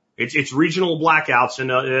 It's regional blackouts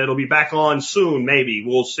and it'll be back on soon. Maybe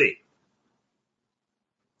we'll see.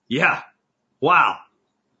 Yeah. Wow.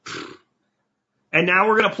 And now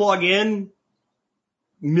we're going to plug in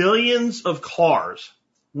millions of cars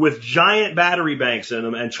with giant battery banks in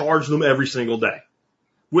them and charge them every single day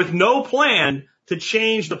with no plan to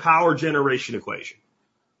change the power generation equation.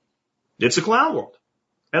 It's a clown world.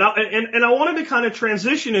 And I wanted to kind of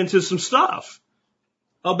transition into some stuff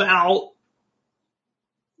about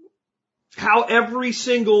how every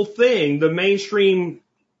single thing the mainstream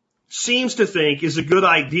seems to think is a good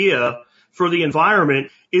idea for the environment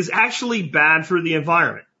is actually bad for the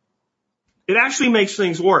environment. It actually makes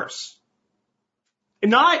things worse.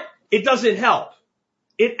 It doesn't help.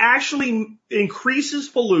 It actually increases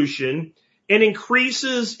pollution and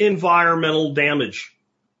increases environmental damage.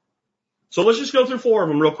 So let's just go through 4 of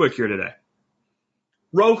them real quick here today.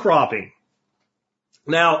 Row cropping.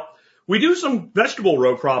 Now, we do some vegetable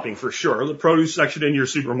row cropping for sure. The produce section in your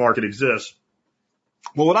supermarket exists.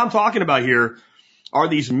 But what I'm talking about here are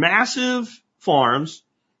these massive farms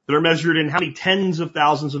that are measured in how many tens of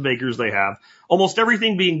thousands of acres they have. Almost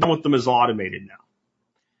everything being done with them is automated now.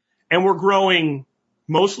 And we're growing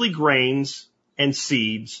mostly grains and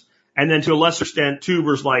seeds, and then to a lesser extent,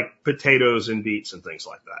 tubers like potatoes and beets and things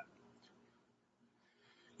like that.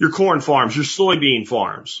 Your corn farms, your soybean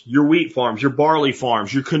farms, your wheat farms, your barley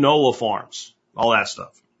farms, your canola farms, all that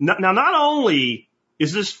stuff. Now, not only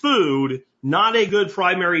is this food not a good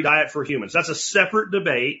primary diet for humans, that's a separate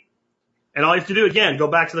debate. And all you have to do, again, go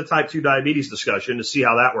back to the type 2 diabetes discussion to see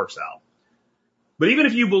how that works out. But even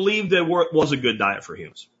if you believe that it was a good diet for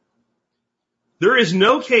humans, there is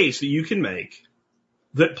no case that you can make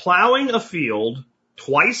that plowing a field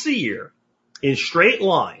twice a year in straight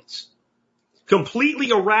lines, completely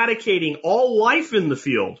eradicating all life in the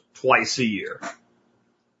field twice a year,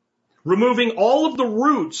 removing all of the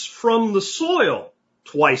roots from the soil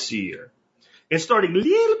twice a year, and starting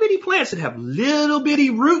little bitty plants that have little bitty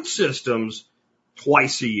root systems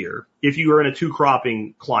twice a year. If you are in a 2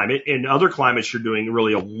 cropping climate, in other climates you're doing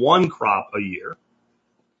really a 1 crop a year.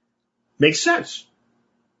 Makes sense.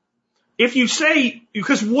 If you say,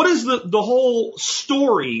 because what is the whole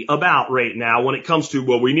story about right now when it comes to,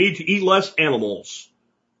 well, we need to eat less animals?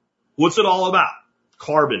 What's it all about?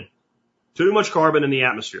 Carbon. Too much carbon in the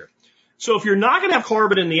atmosphere. So if you're not going to have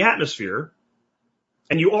carbon in the atmosphere,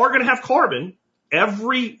 and you are going to have carbon,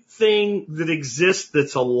 everything that exists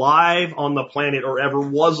that's alive on the planet or ever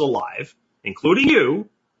was alive, including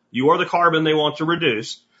you are the carbon they want to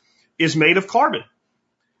reduce, is made of carbon.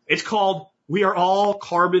 It's called, we are all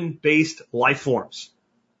carbon-based life forms.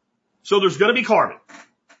 So there's going to be carbon.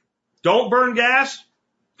 Don't burn gas,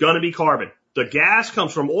 going to be carbon. The gas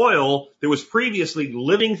comes from oil that was previously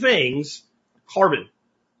living things, carbon.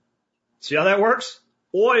 See how that works?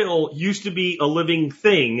 Oil used to be a living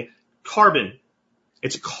thing, carbon.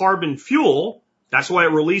 It's carbon fuel. That's why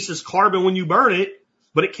it releases carbon when you burn it,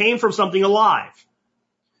 but it came from something alive.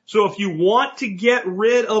 So if you want to get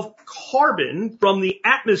rid of carbon from the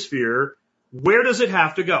atmosphere, where does it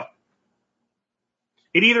have to go?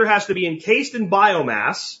 It either has to be encased in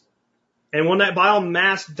biomass, and when that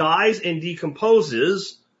biomass dies and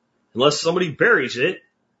decomposes, unless somebody buries it,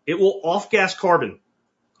 it will off-gas carbon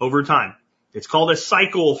over time. It's called a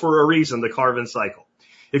cycle for a reason, the carbon cycle.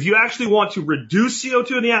 If you actually want to reduce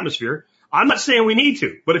CO2 in the atmosphere, I'm not saying we need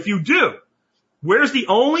to, but if you do, where's the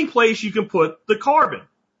only place you can put the carbon?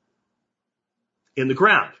 In the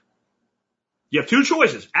ground. You have 2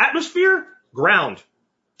 choices, atmosphere, ground.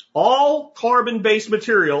 All carbon-based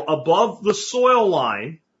material above the soil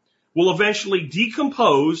line will eventually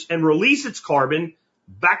decompose and release its carbon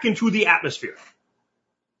back into the atmosphere.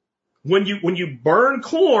 When you burn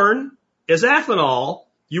corn as ethanol,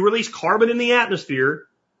 you release carbon in the atmosphere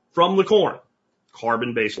from the corn.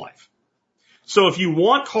 Carbon-based life. So if you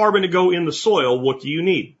want carbon to go in the soil, what do you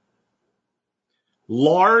need?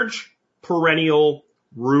 large perennial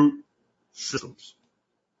root systems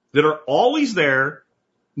that are always there,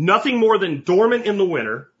 nothing more than dormant in the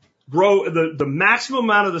winter, grow the maximum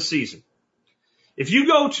amount of the season. If you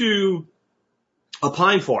go to a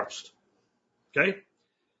pine forest, okay,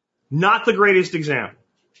 not the greatest example,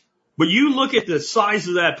 but you look at the size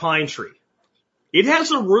of that pine tree, it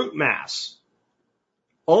has a root mass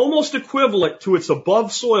almost equivalent to its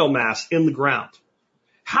above soil mass in the ground.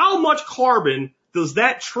 How much carbon does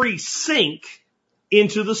that tree sink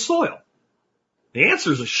into the soil? The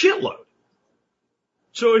answer is a shitload.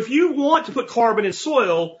 So if you want to put carbon in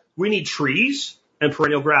soil, we need trees and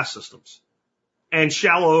perennial grass systems and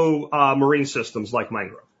shallow marine systems like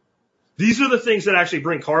mangrove. These are the things that actually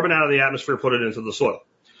bring carbon out of the atmosphere, put it into the soil.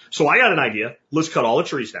 So I got an idea. Let's cut all the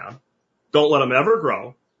trees down. Don't let them ever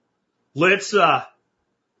grow. Let's plow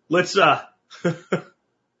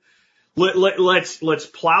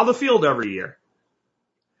the field every year.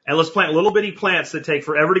 And let's plant little bitty plants that take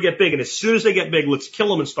forever to get big. And as soon as they get big, let's kill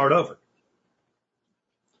them and start over.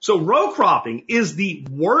 So row cropping is the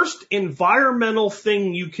worst environmental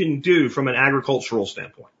thing you can do from an agricultural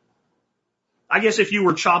standpoint. I guess if you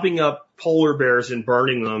were chopping up polar bears and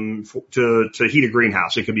burning them to heat a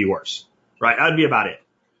greenhouse, it could be worse, right? That'd be about it.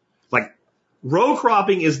 Like, row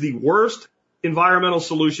cropping is the worst environmental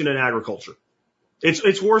solution in agriculture.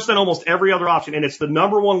 It's worse than almost every other option, and it's the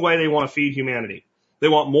number one way they want to feed humanity. They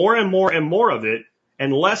want more and more and more of it,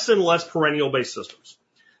 and less perennial-based systems.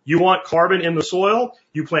 You want carbon in the soil,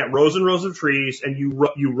 you plant rows and rows of trees, and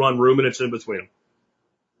you run ruminants in between them.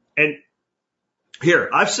 And here,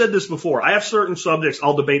 I've said this before. I have certain subjects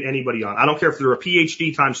I'll debate anybody on. I don't care if they're a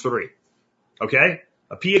PhD times 3. Okay?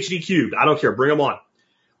 A PhD cubed. I don't care. Bring them on.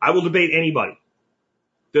 I will debate anybody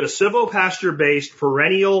that a silvopasture-based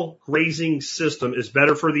perennial grazing system is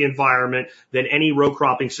better for the environment than any row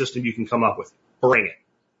cropping system you can come up with. Bring it.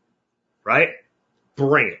 Right?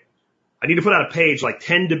 Bring it. I need to put out a page like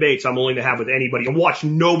 10 debates I'm willing to have with anybody and watch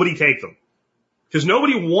nobody take them. Because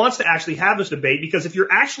nobody wants to actually have this debate, because if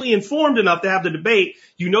you're actually informed enough to have the debate,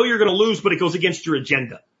 you know you're going to lose, but it goes against your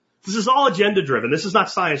agenda. This is all agenda driven. This is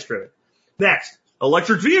not science driven. Next,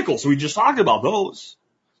 electric vehicles. We just talked about those.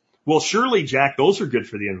 Well, surely, Jack, those are good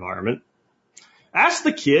for the environment. Ask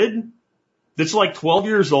the kid that's like 12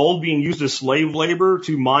 years old being used as slave labor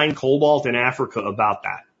to mine cobalt in Africa about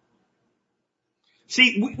that.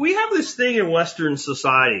 See, we have this thing in Western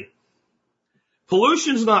society.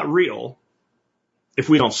 Pollution's not real if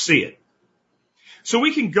we don't see it. So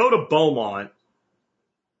we can go to Beaumont,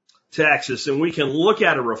 Texas, and we can look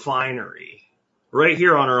at a refinery right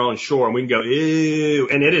here on our own shore, and we can go, ew,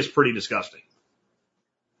 and it is pretty disgusting.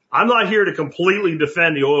 I'm not here to completely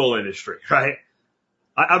defend the oil industry, right?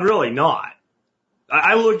 I'm really not.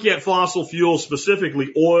 I look at fossil fuels,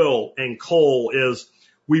 specifically oil and coal, as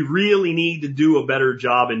we really need to do a better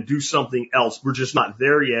job and do something else. We're just not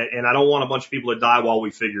there yet, and I don't want a bunch of people to die while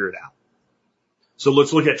we figure it out. So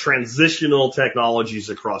let's look at transitional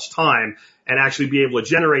technologies across time and actually be able to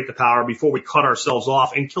generate the power before we cut ourselves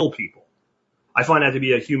off and kill people. I find that to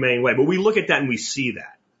be a humane way. But we look at that and we see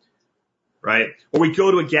that, right? Or we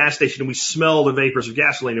go to a gas station and we smell the vapors of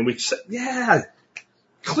gasoline and we say, yeah,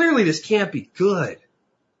 clearly this can't be good.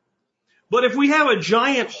 But if we have a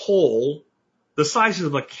giant hole the size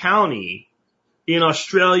of a county in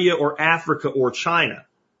Australia or Africa or China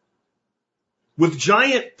with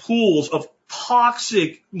giant pools of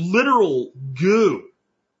toxic, literal goo,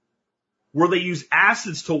 where they use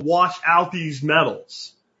acids to wash out these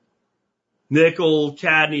metals, nickel,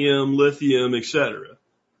 cadmium, lithium, etc.,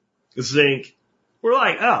 zinc, we're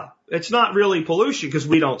like, oh, it's not really pollution because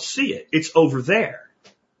we don't see it. It's over there.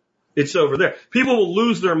 It's over there. People will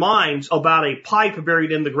lose their minds about a pipe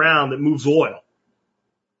buried in the ground that moves oil.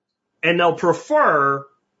 And they'll prefer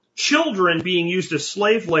children being used as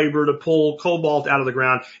slave labor to pull cobalt out of the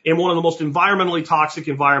ground in one of the most environmentally toxic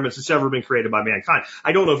environments that's ever been created by mankind.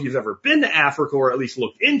 I don't know if you've ever been to Africa or at least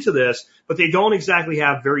looked into this, but they don't exactly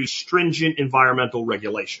have very stringent environmental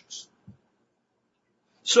regulations.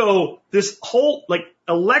 So this whole, like,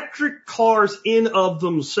 electric cars in of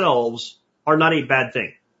themselves are not a bad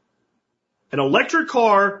thing. An electric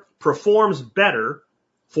car performs better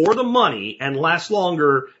for the money and lasts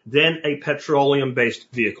longer than a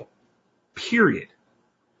petroleum-based vehicle. Period.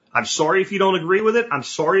 I'm sorry if you don't agree with it. I'm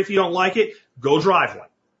sorry if you don't like it. Go drive one.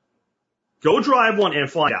 Go drive one and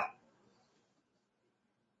find out.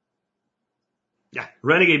 Yeah,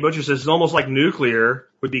 Renegade Butcher says it's almost like nuclear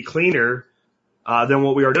would be cleaner than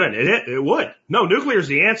what we are doing. It would. No, nuclear is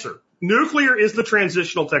the answer. Nuclear is the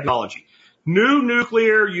transitional technology. New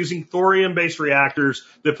nuclear using thorium-based reactors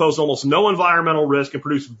that pose almost no environmental risk and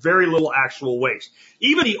produce very little actual waste.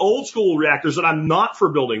 Even the old school reactors that I'm not for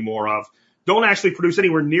building more of don't actually produce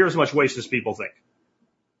anywhere near as much waste as people think.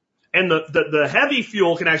 And the heavy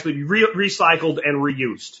fuel can actually be recycled and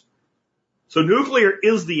reused. So nuclear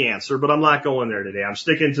is the answer, but I'm not going there today. I'm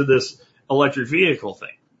sticking to this electric vehicle thing.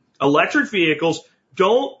 Electric vehicles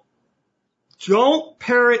don't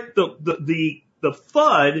parrot the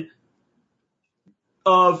FUD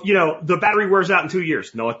of, the battery wears out in 2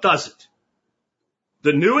 years. No, it doesn't.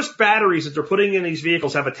 The newest batteries that they're putting in these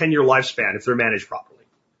vehicles have a 10-year lifespan if they're managed properly.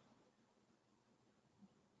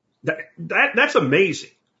 That's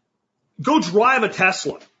amazing. Go drive a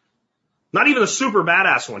Tesla. Not even a super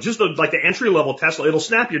badass one, just like the entry-level Tesla. It'll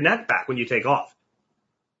snap your neck back when you take off.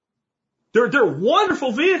 They're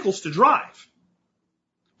wonderful vehicles to drive.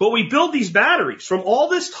 But we build these batteries from all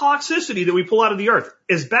this toxicity that we pull out of the earth.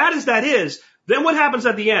 As bad as that is, then what happens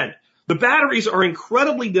at the end? The batteries are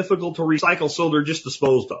incredibly difficult to recycle, so they're just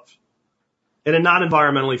disposed of in a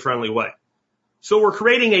non-environmentally friendly way. So we're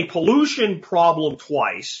creating a pollution problem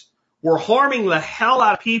twice. We're harming the hell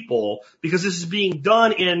out of people because this is being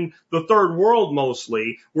done in the third world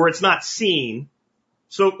mostly, where it's not seen.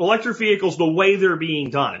 So electric vehicles, the way they're being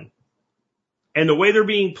done and the way they're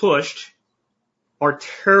being pushed are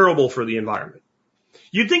terrible for the environment.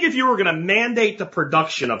 You'd think if you were going to mandate the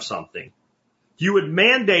production of something, you would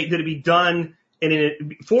mandate that it be done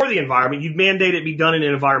for the environment. You'd mandate it be done in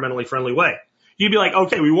an environmentally friendly way. You'd be like,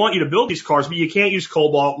 okay, we want you to build these cars, but you can't use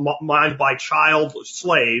cobalt mined by child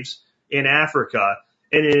slaves in Africa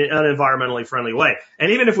in an unenvironmentally friendly way.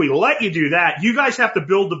 And even if we let you do that, you guys have to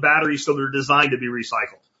build the batteries so they're designed to be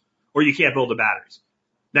recycled, or you can't build the batteries.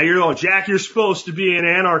 Now you're going, Jack, you're supposed to be an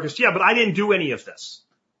anarchist. Yeah, but I didn't do any of this.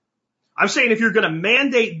 I'm saying if you're going to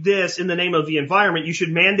mandate this in the name of the environment, you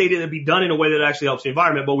should mandate it to be done in a way that actually helps the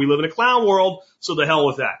environment. But we live in a clown world, so the hell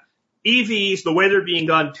with that. EVs, the way they're being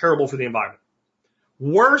done, terrible for the environment.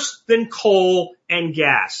 Worse than coal and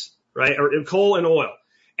gas, right? Or coal and oil.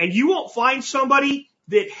 And you won't find somebody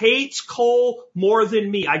that hates coal more than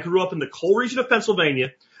me. I grew up in the coal region of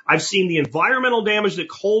Pennsylvania. I've seen the environmental damage that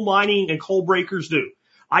coal mining and coal breakers do.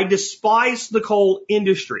 I despise the coal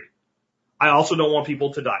industry. I also don't want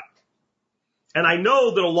people to die. And I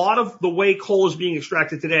know that a lot of the way coal is being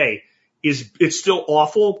extracted today it's still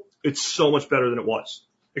awful. It's so much better than it was.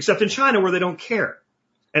 Except in China where they don't care.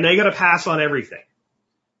 And they got to pass on everything.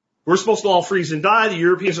 We're supposed to all freeze and die. The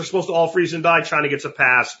Europeans are supposed to all freeze and die. China gets a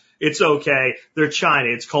pass. It's okay. They're China.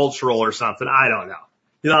 It's cultural or something. I don't know.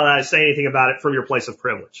 You're not allowed to say anything about it from your place of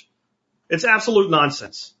privilege. It's absolute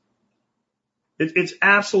nonsense. It's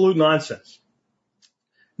absolute nonsense.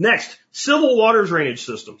 Next, civil water drainage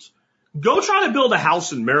systems. Go try to build a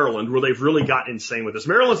house in Maryland where they've really gotten insane with this.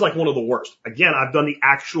 Maryland's like one of the worst. Again, I've done the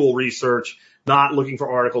actual research, not looking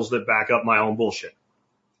for articles that back up my own bullshit.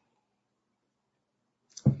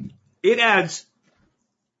 It adds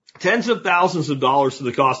tens of thousands of dollars to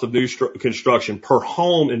the cost of new construction per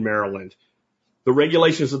home in Maryland, the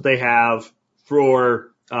regulations that they have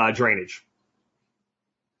for drainage.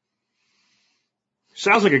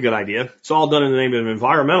 Sounds like a good idea. It's all done in the name of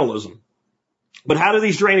environmentalism. But how do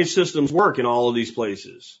these drainage systems work in all of these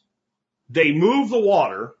places? They move the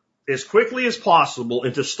water as quickly as possible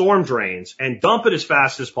into storm drains and dump it as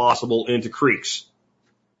fast as possible into creeks.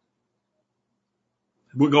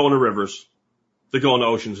 We go into rivers. They go into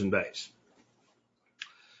oceans and bays.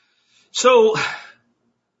 So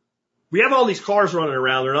we have all these cars running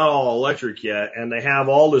around. They're not all electric yet, and they have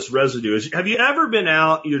all this residue. Have you ever been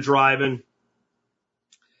out, you're driving,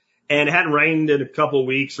 and it hadn't rained in a couple of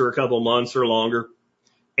weeks or a couple of months or longer,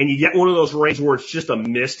 and you get one of those rains where it's just a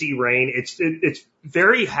misty rain? It's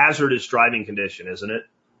very hazardous driving condition, isn't it?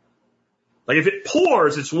 Like if it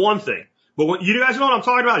pours, it's one thing. But what you guys know what I'm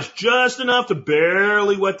talking about? It's just enough to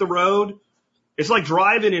barely wet the road. It's like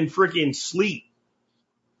driving in freaking sleet.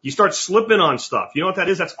 You start slipping on stuff. You know what that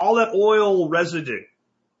is? That's all that oil residue.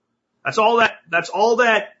 That's all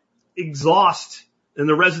that exhaust and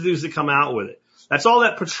the residues that come out with it. That's all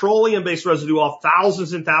that petroleum-based residue off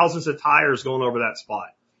thousands and thousands of tires going over that spot.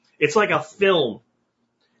 It's like a film.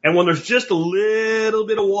 And when there's just a little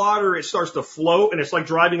bit of water, it starts to float, and it's like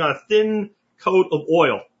driving on a thin coat of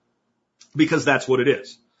oil. Because that's what it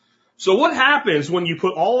is. So what happens when you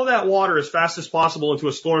put all of that water as fast as possible into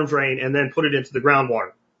a storm drain and then put it into the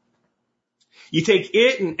groundwater? You take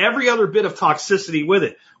it and every other bit of toxicity with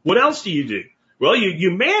it. What else do you do? Well,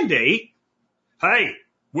 you mandate, hey,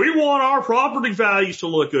 we want our property values to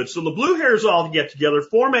look good. So the blue hairs all get together,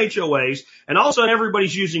 form HOAs, and all of a sudden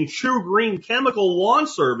everybody's using True Green chemical lawn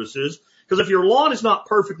services Because if your lawn is not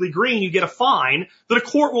perfectly green, you get a fine that a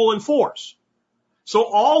court will enforce. So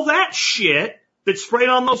all that shit that's sprayed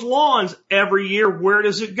on those lawns every year, where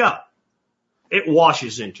does it go? It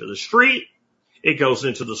washes into the street. It goes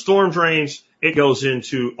into the storm drains. It goes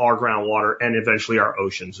into our groundwater and eventually our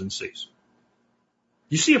oceans and seas.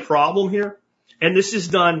 You see a problem here? And this is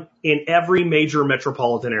done in every major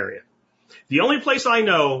metropolitan area. The only place I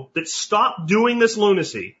know that stopped doing this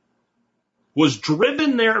lunacy was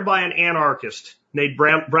driven there by an anarchist named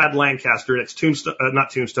Brad Lancaster. It's Tucson,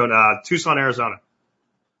 Arizona.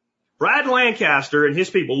 Brad Lancaster and his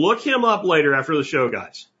people, look him up later after the show,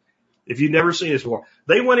 guys. If you've never seen this before,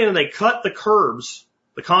 they went in and they cut the curbs,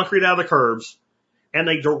 the concrete out of the curbs, and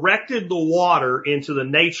they directed the water into the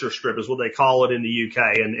nature strip, is what they call it in the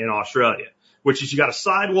UK and in Australia, which is you got a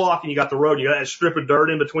sidewalk and you got the road and you got a strip of dirt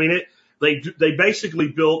in between it. They basically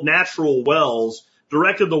built natural wells,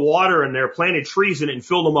 directed the water in there, planted trees in it, and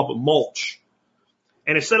filled them up with mulch.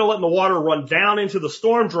 And instead of letting the water run down into the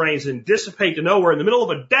storm drains and dissipate to nowhere in the middle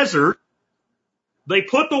of a desert, they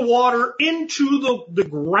put the water into the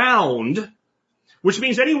ground, which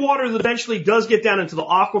means any water that eventually does get down into the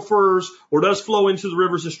aquifers or does flow into the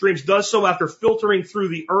rivers and streams does so after filtering through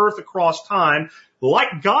the earth across time,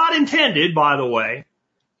 like God intended, by the way.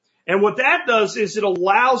 And what that does is it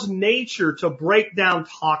allows nature to break down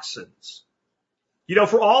toxins. You know,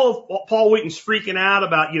 for all of Paul Wheaton's freaking out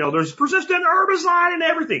about, there's persistent herbicide and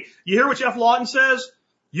everything. You hear what Jeff Lawton says?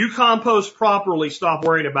 You compost properly, stop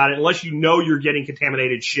worrying about it unless you know you're getting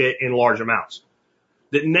contaminated shit in large amounts.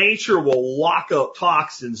 That nature will lock up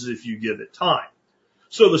toxins if you give it time.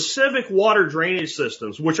 So the civic water drainage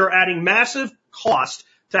systems, which are adding massive cost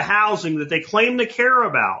to housing that they claim to care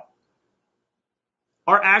about,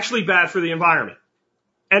 are actually bad for the environment.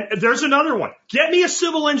 And there's another one. Get me a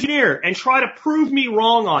civil engineer and try to prove me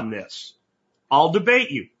wrong on this. I'll debate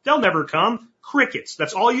you. They'll never come. Crickets.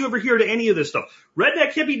 That's all you ever hear to any of this stuff.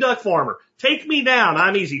 Redneck hippie duck farmer. Take me down.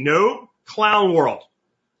 I'm easy. No. Clown world.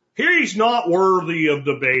 He's not worthy of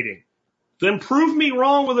debating. Then prove me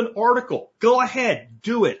wrong with an article. Go ahead.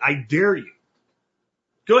 Do it. I dare you.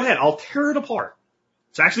 Go ahead. I'll tear it apart.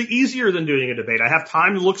 It's actually easier than doing a debate. I have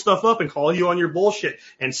time to look stuff up and call you on your bullshit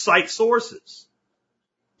and cite sources.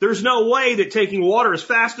 There's no way that taking water as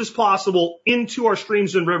fast as possible into our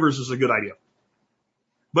streams and rivers is a good idea.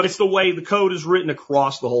 But it's the way the code is written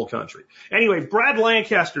across the whole country. Anyway, Brad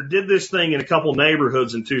Lancaster did this thing in a couple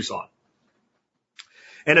neighborhoods in Tucson.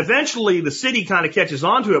 And eventually the city kind of catches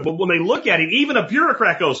on to it. But when they look at it, even a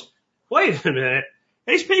bureaucrat goes, wait a minute.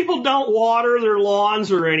 These people don't water their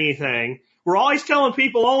lawns or anything. We're always telling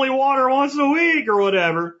people only water once a week or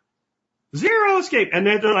whatever. Zero escape. And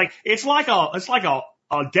then they're like, it's like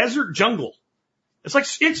a desert jungle. It's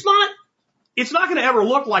not going to ever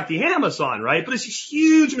look like the Amazon, right? But it's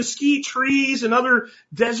huge mesquite trees and other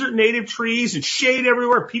desert native trees and shade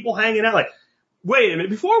everywhere, people hanging out. Like, wait a minute,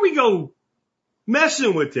 before we go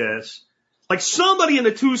messing with this, like somebody in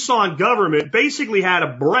the Tucson government basically had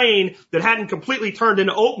a brain that hadn't completely turned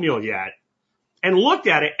into oatmeal yet and looked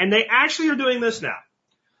at it, and they actually are doing this now.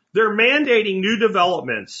 They're mandating new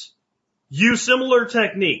developments use similar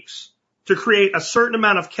techniques to create a certain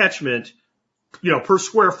amount of catchment, per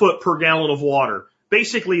square foot per gallon of water.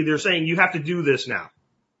 Basically, they're saying you have to do this now,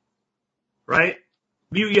 right?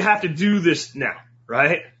 You have to do this now,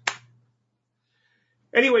 right?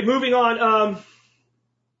 Anyway, moving on,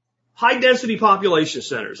 high density population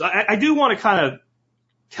centers. I do want to kind of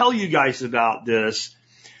tell you guys about this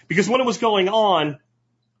because when it was going on,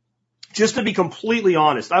 just to be completely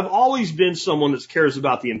honest, I've always been someone that cares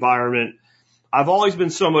about the environment. I've always been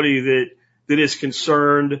somebody that is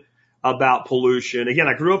concerned about pollution. Again,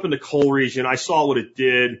 I grew up in the coal region. I saw what it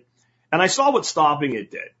did, and I saw what stopping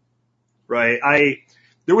it did, right?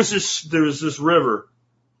 There was this river.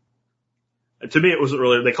 To me, it wasn't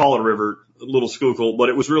really, they call it a river, a little Schuylkill, but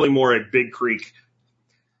it was really more a big creek.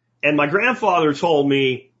 And my grandfather told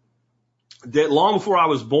me that long before I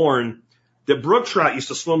was born, that brook trout used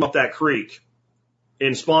to swim up that creek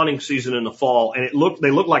in spawning season in the fall, and they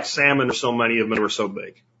looked like salmon, or so many of them, and they were so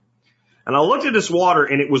big. And I looked at this water,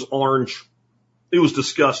 and it was orange. It was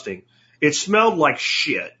disgusting. It smelled like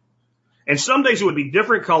shit. And some days it would be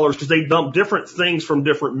different colors because they dumped different things from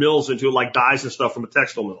different mills into it, like dyes and stuff from the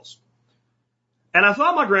textile mills. And I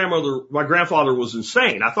thought my grandfather was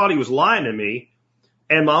insane. I thought he was lying to me.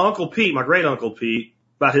 And my Uncle Pete, my great Uncle Pete,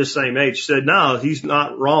 about his same age, said, no, he's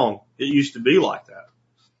not wrong. It used to be like that.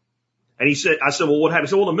 And I said, well, what happened?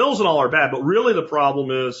 He said, well, the mills and all are bad, but really the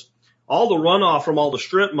problem is all the runoff from all the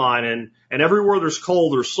strip mining, and everywhere there's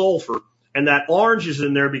coal, there's sulfur. And that orange is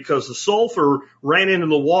in there because the sulfur ran into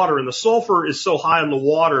the water, and the sulfur is so high in the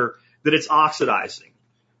water that it's oxidizing.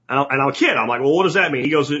 And I'm a kid. I'm like, well, what does that mean? He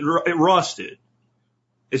goes, it rusted.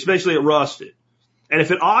 It's basically it rusted. And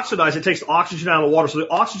if it oxidizes, it takes the oxygen out of the water. So the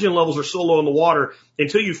oxygen levels are so low in the water,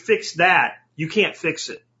 until you fix that, you can't fix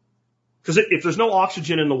it. Because if there's no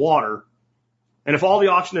oxygen in the water, and if all the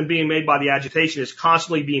oxygen being made by the agitation is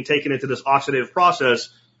constantly being taken into this oxidative process,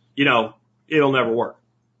 it'll never work.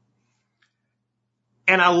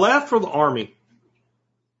 And I left for the Army.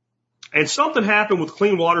 And something happened with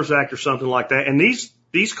Clean Waters Act or something like that. And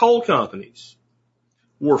these coal companies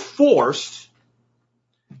were forced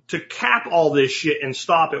to cap all this shit and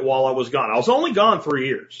stop it while I was gone. I was only gone 3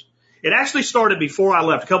 years. It actually started before I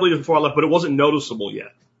left, a couple of years before I left, but it wasn't noticeable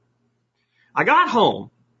yet. I got home,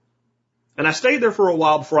 and I stayed there for a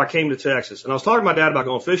while before I came to Texas. And I was talking to my dad about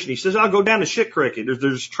going fishing. He says, I'll go down to Shit Creek.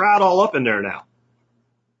 There's trout all up in there now.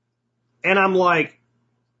 And I'm like,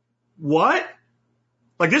 what?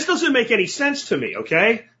 Like, this doesn't make any sense to me,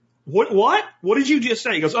 okay? What? What did you just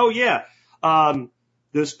say? He goes, oh, yeah.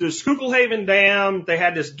 This Kugelhaven Dam, they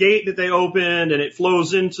had this gate that they opened, and it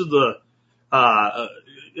flows into a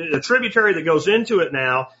tributary that goes into it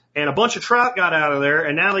now, and a bunch of trout got out of there,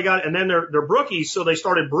 and now and then they're brookies, so they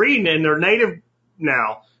started breeding, and they're native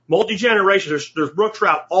now, multi-generations. There's brook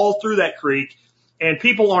trout all through that creek, and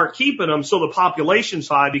people aren't keeping them, so the population's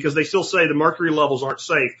high because they still say the mercury levels aren't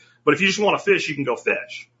safe. But if you just want to fish, you can go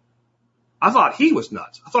fish. I thought he was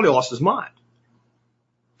nuts. I thought he lost his mind.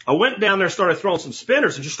 I went down there, started throwing some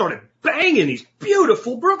spinners, and just started banging these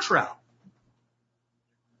beautiful brook trout.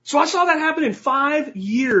 So I saw that happen in 5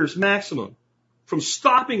 years maximum, from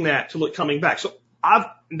stopping that to it coming back. So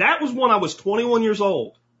that was when I was 21 years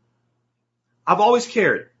old. I've always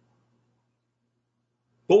cared.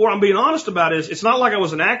 But what I'm being honest about is, it's not like I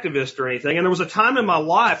was an activist or anything, and there was a time in my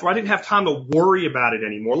life where I didn't have time to worry about it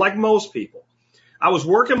anymore, like most people. I was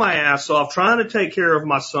working my ass off trying to take care of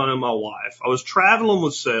my son and my wife. I was traveling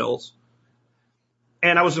with sales,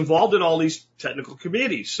 and I was involved in all these technical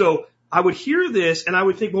committees. So I would hear this, and I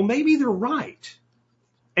would think, well, maybe they're right.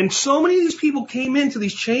 And so many of these people came into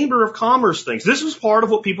these Chamber of Commerce things. This is part of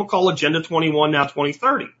what people call Agenda 21, now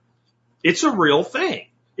 2030. It's a real thing.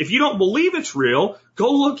 If you don't believe it's real, go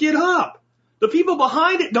look it up. The people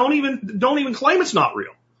behind it don't even claim it's not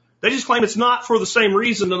real. They just claim it's not for the same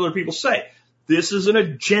reason that other people say. This is an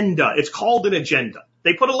agenda. It's called an agenda.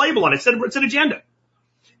 They put a label on it. It said it's an agenda.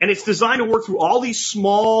 And it's designed to work through all these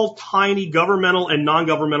small, tiny governmental and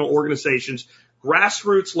non-governmental organizations,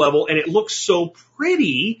 grassroots level, and it looks so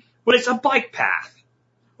pretty when it's a bike path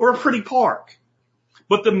or a pretty park.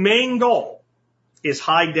 But the main goal is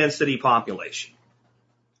high density population.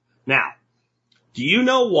 Now, do you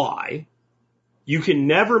know why you can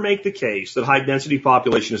never make the case that high density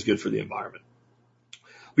population is good for the environment?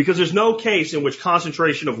 Because there's no case in which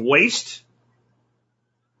concentration of waste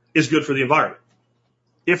is good for the environment.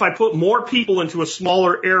 If I put more people into a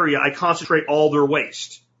smaller area, I concentrate all their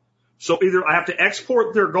waste. So either I have to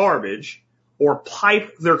export their garbage or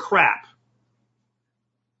pipe their crap.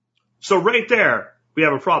 So right there, we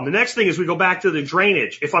have a problem. The next thing is we go back to the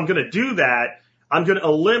drainage. If I'm going to do that, I'm going to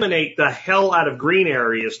eliminate the hell out of green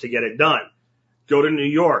areas to get it done. Go to New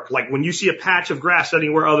York. Like when you see a patch of grass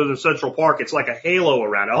anywhere other than Central Park, it's like a halo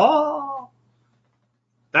around it. Oh,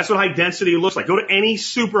 that's what high density looks like. Go to any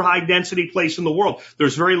super high density place in the world.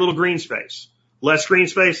 There's very little green space. Less green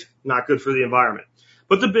space, not good for the environment.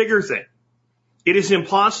 But the bigger thing, it is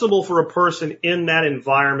impossible for a person in that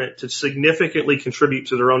environment to significantly contribute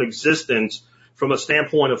to their own existence from a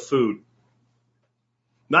standpoint of food.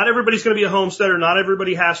 Not everybody's going to be a homesteader. Not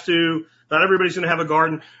everybody has to. Not everybody's going to have a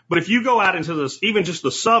garden. But if you go out into this, even just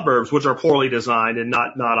the suburbs, which are poorly designed and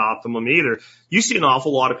not optimum either, you see an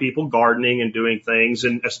awful lot of people gardening and doing things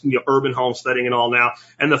and urban homesteading and all now.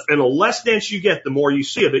 And the less dense you get, the more you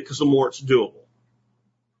see of it because the more it's doable.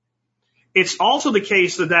 It's also the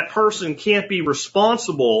case that that person can't be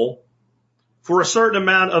responsible for a certain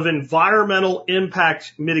amount of environmental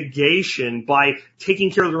impact mitigation by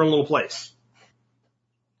taking care of their own little place.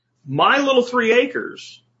 My little 3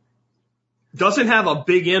 acres doesn't have a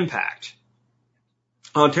big impact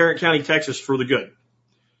on Tarrant County, Texas for the good.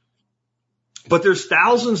 But there's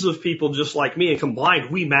thousands of people just like me, and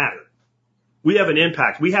combined, we matter. We have an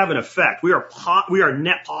impact. We have an effect. We are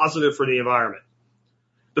net positive for the environment.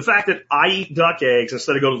 The fact that I eat duck eggs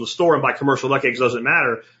instead of go to the store and buy commercial duck eggs doesn't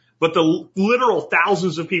matter. But the literal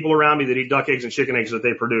thousands of people around me that eat duck eggs and chicken eggs that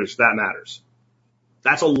they produce, that matters.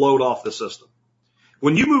 That's a load off the system.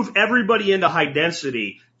 When you move everybody into high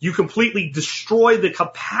density, you completely destroy the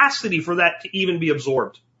capacity for that to even be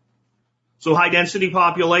absorbed. So high density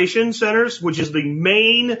population centers, which is the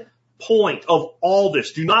main point of all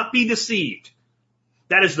this, do not be deceived.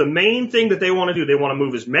 That is the main thing that they want to do. They want to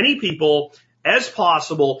move as many people as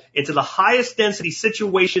possible into the highest density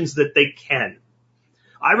situations that they can.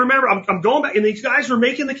 I remember, I'm going back, and these guys were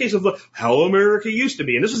making the case of how America used to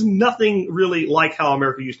be. And this is nothing really like how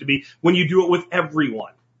America used to be when you do it with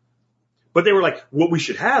everyone. But they were like, what we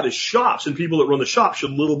should have is shops, and people that run the shop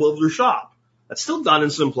should live above their shop. That's still done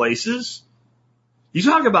in some places. You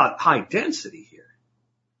talk about high density here.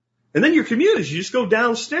 And then your commuters, you just go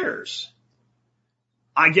downstairs.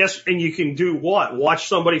 I guess, and you can do what? Watch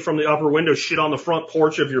somebody from the upper window shit on the front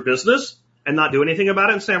porch of your business and not do anything about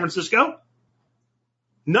it in San Francisco?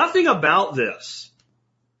 Nothing about this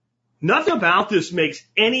makes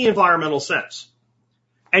any environmental sense.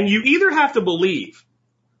 And you either have to believe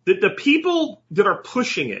that the people that are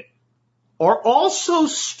pushing it are all so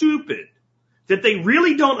stupid that they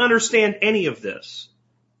really don't understand any of this,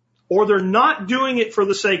 or they're not doing it for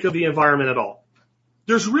the sake of the environment at all.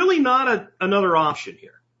 There's really not another option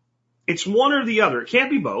here. It's one or the other. It can't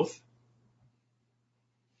be both.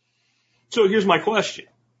 So here's my question.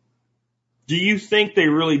 Do you think they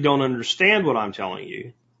really don't understand what I'm telling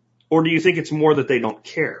you? Or do you think it's more that they don't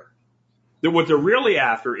care? That what they're really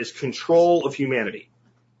after is control of humanity.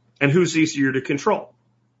 And who's easier to control?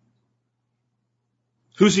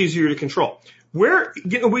 Who's easier to control?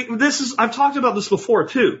 I've talked about this before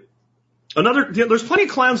too. There's plenty of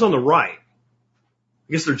clowns on the right.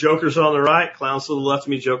 I guess they're jokers on the right, clowns to the left of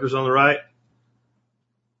me, jokers on the right.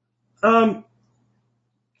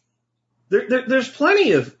 There's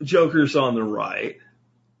plenty of jokers on the right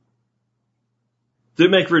that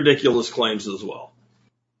make ridiculous claims as well.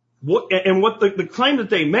 What the claim that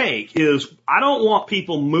they make is, I don't want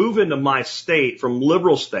people moving to my state from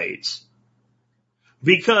liberal states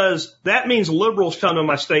because that means liberals come to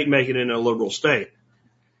my state and make it into a liberal state.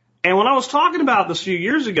 And when I was talking about this a few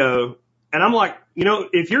years ago, and I'm like,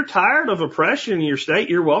 if you're tired of oppression in your state,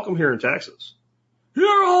 you're welcome here in Texas.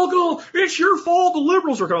 It's your fault the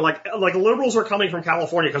liberals are coming. Like liberals are coming from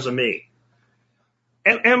California because of me.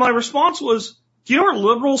 And my response was, do you know where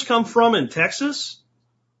liberals come from in Texas?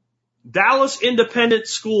 Dallas Independent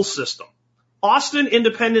School System. Austin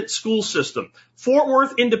Independent School System. Fort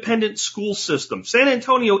Worth Independent School System. San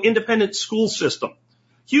Antonio Independent School System.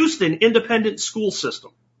 Houston Independent School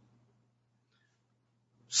System.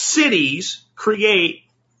 Cities create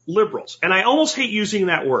liberals. And I almost hate using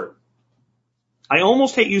that word.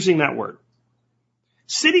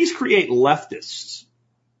 Cities create leftists.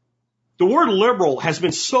 The word liberal has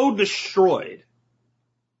been so destroyed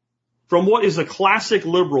from what is a classic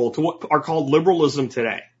liberal to what are called liberalism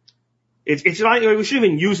today. It's not, we shouldn't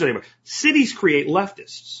even use it anymore. Cities create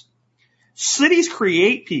leftists. Cities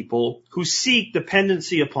create people who seek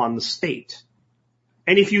dependency upon the state.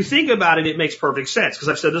 And if you think about it, it makes perfect sense, because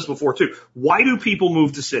I've said this before too. Why do people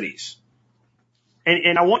move to cities?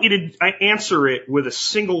 And I want you to answer it with a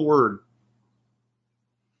single word.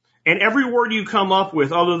 And every word you come up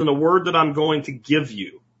with other than the word that I'm going to give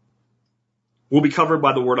you will be covered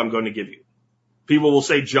by the word I'm going to give you. People will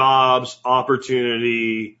say jobs,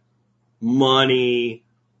 opportunity, money,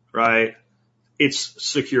 right? It's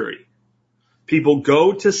security. People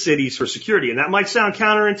go to cities for security. And that might sound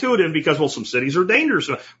counterintuitive because, some cities are dangerous.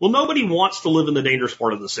 Well, nobody wants to live in the dangerous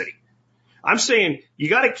part of the city. I'm saying you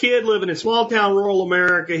got a kid living in small town rural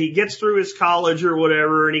America. He gets through his college or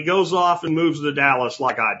whatever, and he goes off and moves to Dallas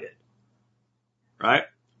like I did. Right?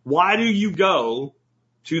 Why do you go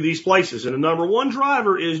to these places? And the number one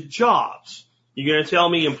driver is jobs. You going to tell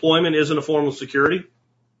me employment isn't a form of security?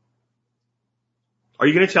 Are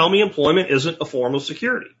you going to tell me employment isn't a form of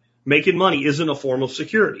security? Making money isn't a form of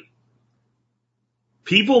security.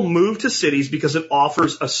 People move to cities because it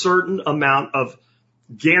offers a certain amount of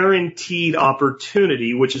guaranteed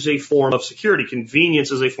opportunity, which is a form of security.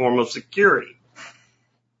 Convenience is a form of security.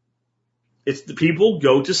 It's the people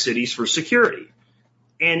go to cities for security.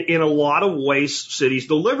 And in a lot of ways, cities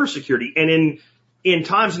deliver security. And in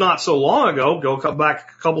times not so long ago, go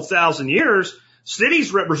back a couple thousand years,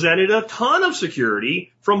 cities represented a ton of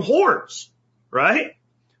security from hordes, right?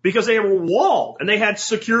 Because they were walled and they had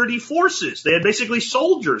security forces. They had basically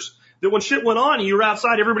soldiers that when shit went on and you were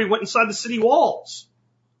outside, everybody went inside the city walls.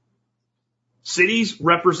 Cities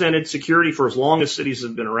represented security for as long as cities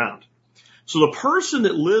have been around. So the person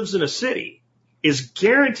that lives in a city is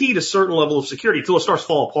guaranteed a certain level of security until it starts to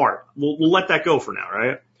fall apart. We'll let that go for now,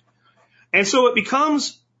 right? And so it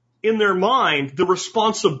becomes, in their mind, the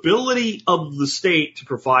responsibility of the state to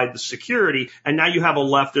provide the security. And now you have a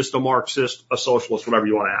leftist, a Marxist, a socialist, whatever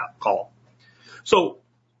you want to call them. So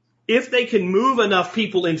if they can move enough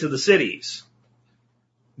people into the cities,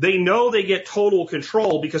 they know they get total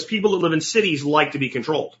control because people that live in cities like to be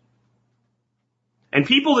controlled. And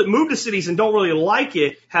people that move to cities and don't really like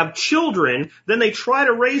it have children, then they try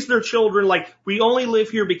to raise their children like, we only live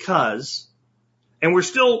here because, and we're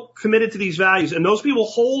still committed to these values. And those people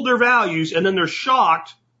hold their values, and then they're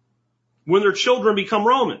shocked when their children become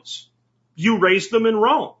Romans. You raised them in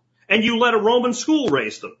Rome, and you let a Roman school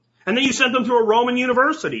raise them. And then you sent them to a Roman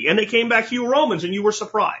university, and they came back to you Romans, and you were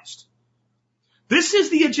surprised. This is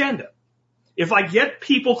the agenda. If I get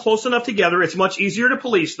people close enough together, it's much easier to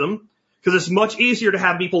police them, because it's much easier to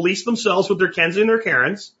have people police themselves with their Kens and their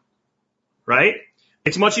Karens, right?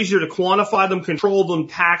 It's much easier to quantify them, control them,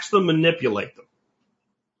 tax them, manipulate them.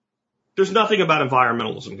 There's nothing about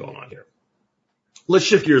environmentalism going on here. Let's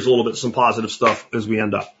shift gears a little bit to some positive stuff as we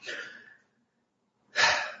end up.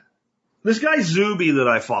 This guy Zuby that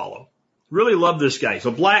I follow, really love this guy. He's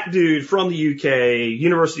a black dude from the UK,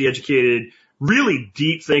 university educated, really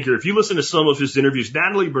deep thinker. If you listen to some of his interviews,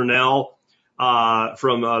 Natalie Burnell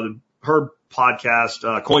from her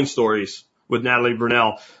podcast, Coin Stories with Natalie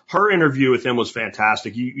Burnell, her interview with him was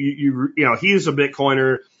fantastic. You know, he's a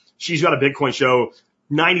Bitcoiner. She's got a Bitcoin show.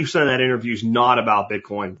 90% of that interview is not about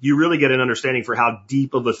Bitcoin. You really get an understanding for how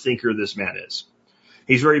deep of a thinker this man is.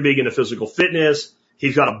 He's very big into physical fitness.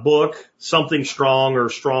 He's got a book, Something Strong or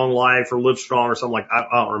Strong Life or Live Strong or something like that.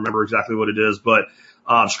 I don't remember exactly what it is, but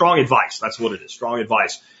Strong Advice. That's what it is. Strong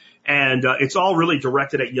Advice. And it's all really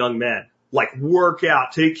directed at young men. Like, work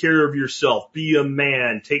out, take care of yourself, be a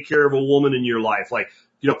man, take care of a woman in your life. Like,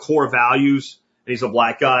 you know, core values. And he's a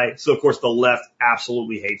black guy. So, of course, the left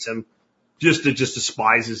absolutely hates him. Just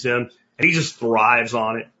despises him. And he just thrives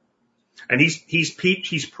on it. And he's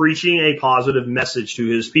preaching a positive message to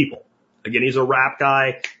his people. Again, he's a rap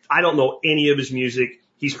guy. I don't know any of his music.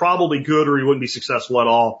 He's probably good or he wouldn't be successful at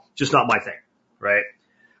all. Just not my thing, right?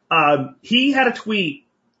 He had a tweet,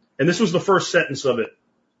 and this was the first sentence of it.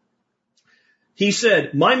 He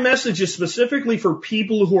said, my message is specifically for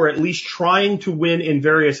people who are at least trying to win in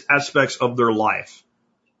various aspects of their life.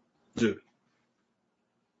 Dude.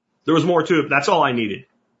 There was more to it, but that's all I needed.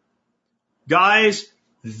 Guys,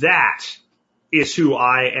 that is who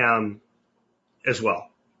I am as well.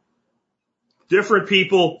 Different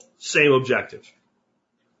people, same objective.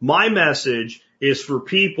 My message is for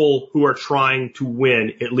people who are trying to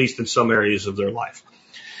win, at least in some areas of their life.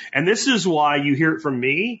 And this is why you hear it from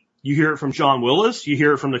me, you hear it from John Willis, you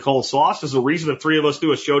hear it from Nicole Sauce. There's a reason the three of us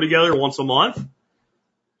do a show together once a month.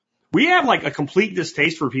 We have like a complete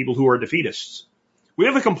distaste for people who are defeatists. We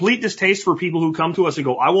have a complete distaste for people who come to us and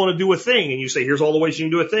go, I want to do a thing. And you say, here's all the ways you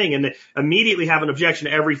can do a thing. And they immediately have an objection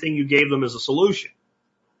to everything you gave them as a solution.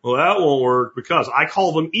 Well, that won't work because I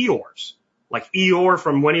call them Eeyores. Like Eeyore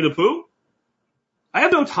from Winnie the Pooh. I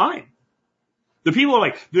have no time. The people are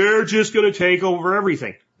like, they're just going to take over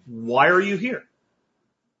everything. Why are you here?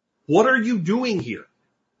 What are you doing here?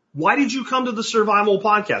 Why did you come to the Survival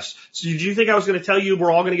Podcast? So did you think I was going to tell you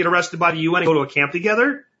we're all going to get arrested by the UN and go to a camp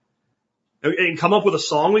together? And come up with a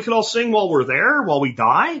song we could all sing while we're there, while we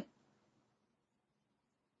die?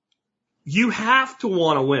 You have to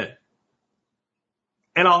want to win.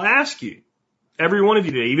 And I'll ask you, every one of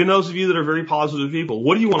you today, even those of you that are very positive people,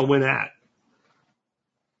 what do you want to win at?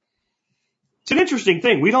 It's an interesting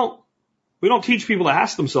thing. We don't teach people to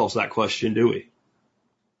ask themselves that question, do we?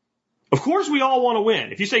 Of course we all want to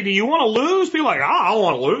win. If you say, do you want to lose? People are like, I don't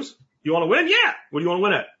want to lose. You want to win? Yeah. What do you want to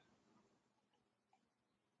win at?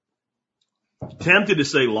 Tempted to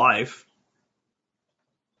say life.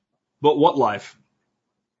 But what life?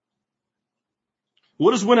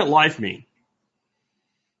 What does win at life mean?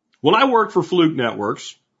 When I worked for Fluke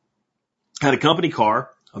Networks, had a company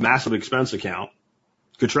car, a massive expense account,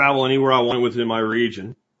 could travel anywhere I wanted within my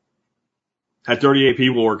region, had 38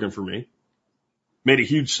 people working for me, made a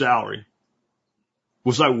huge salary.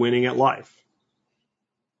 Was I winning at life?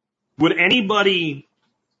 Would anybody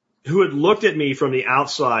who had looked at me from the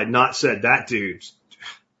outside not said, that dude's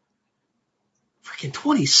freaking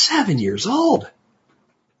 27 years old?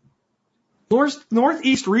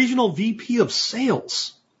 Northeast Regional VP of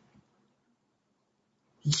Sales.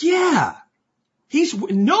 Yeah. He's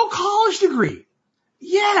no college degree.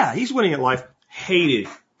 Yeah, he's winning at life. Hated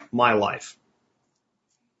my life.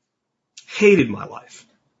 Hated my life.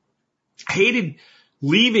 Hated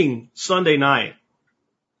leaving Sunday night,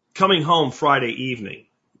 coming home Friday evening,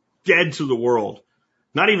 dead to the world.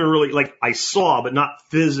 Not even really, like I saw, but not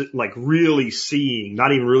like really seeing,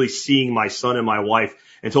 not even really seeing my son and my wife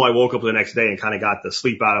until I woke up the next day and kind of got the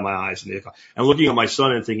sleep out of my eyes and looking at my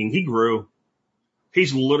son and thinking, he grew.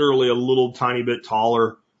 He's literally a little tiny bit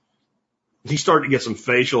taller. He started to get some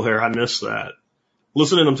facial hair. I missed that.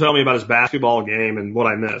 Listening to him tell me about his basketball game and what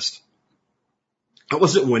I missed. I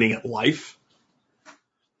wasn't winning at life.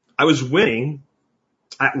 I was winning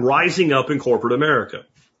at rising up in corporate America.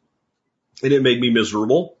 And it made me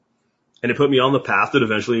miserable. And it put me on the path that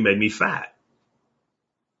eventually made me fat.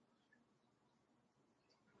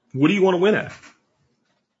 What do you want to win at?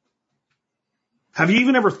 Have you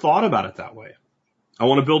even ever thought about it that way? I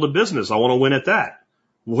want to build a business. I want to win at that.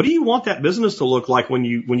 What do you want that business to look like when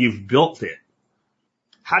you've built it?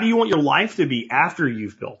 How do you want your life to be after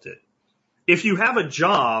you've built it? If you have a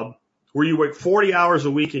job where you work 40 hours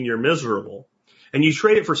a week and you're miserable, and you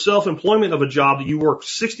trade it for self-employment of a job that you work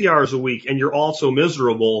 60 hours a week and you're also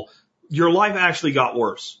miserable, your life actually got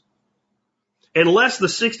worse. Unless the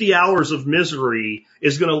 60 hours of misery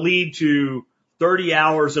is going to lead to 30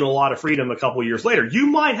 hours and a lot of freedom a couple years later. You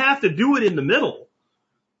might have to do it in the middle,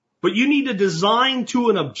 but you need to design to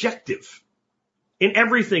an objective in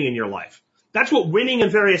everything in your life. That's what winning in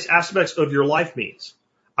various aspects of your life means.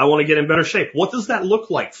 I want to get in better shape. What does that look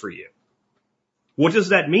like for you? What does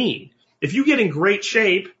that mean? If you get in great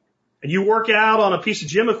shape and you work out on a piece of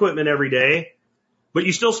gym equipment every day, but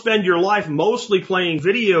you still spend your life mostly playing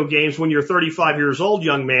video games when you're 35 years old,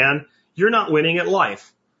 young man, you're not winning at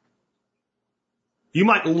life. You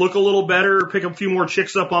might look a little better, pick a few more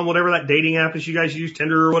chicks up on whatever that dating app is you guys use,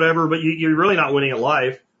 Tinder or whatever, but you're really not winning at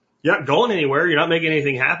life. You're not going anywhere. You're not making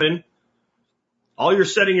anything happen. All you're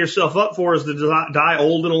setting yourself up for is to die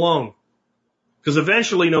old and alone. Because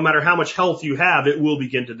eventually, no matter how much health you have, it will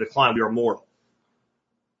begin to decline. We are mortal.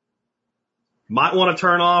 Might want to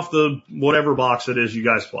turn off the whatever box it is you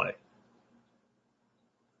guys play.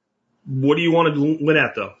 What do you want to win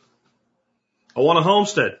at, though? I want a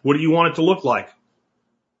homestead. What do you want it to look like?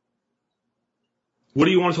 What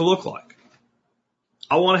do you want it to look like?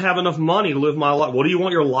 I want to have enough money to live my life. What do you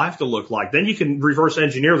want your life to look like? Then you can reverse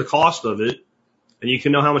engineer the cost of it, and you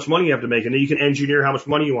can know how much money you have to make, and then you can engineer how much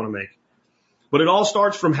money you want to make. But it all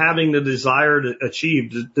starts from having the desire to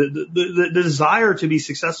achieve, the desire to be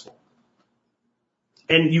successful.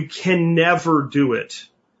 And you can never do it.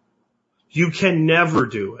 You can never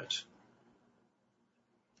do it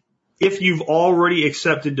if you've already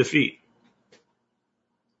accepted defeat.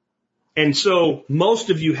 And so most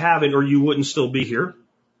of you haven't, or you wouldn't still be here.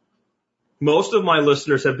 Most of my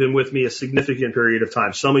listeners have been with me a significant period of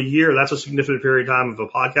time. Some a year, that's a significant period of time of a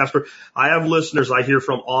podcaster. I have listeners I hear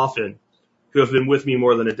from often who have been with me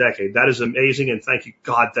more than a decade. That is amazing, and thank you.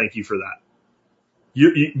 God, thank you for that.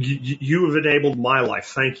 You have enabled my life.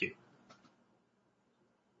 Thank you.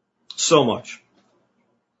 So much.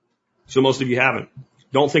 So most of you haven't.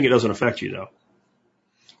 Don't think it doesn't affect you, though.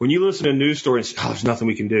 When you listen to a news story and say, oh, there's nothing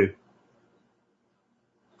we can do.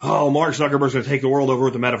 Oh, Mark Zuckerberg's going to take the world over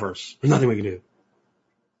with the metaverse. There's nothing we can do.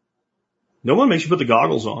 No one makes you put the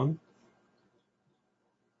goggles on.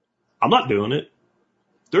 I'm not doing it.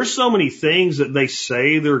 There's so many things that they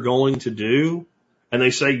say they're going to do, and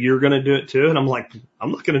they say you're going to do it too, and I'm like,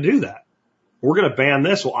 I'm not going to do that. We're going to ban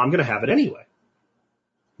this. Well, I'm going to have it anyway.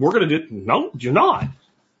 We're going to do it. No, you're not.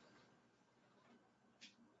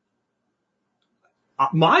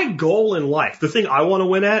 My goal in life, the thing I want to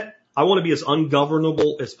win at, I want to be as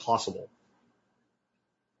ungovernable as possible.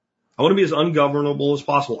 I want to be as ungovernable as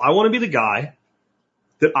possible. I want to be the guy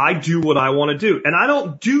that I do what I want to do. And I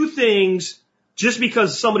don't do things just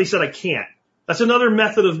because somebody said I can't. That's another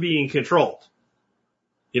method of being controlled.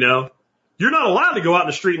 You know, you're not allowed to go out in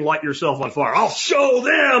the street and light yourself on fire. I'll show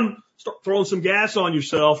them. Start throwing some gas on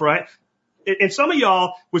yourself, right? And some of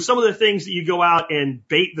y'all, with some of the things that you go out and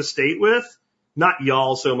bait the state with, not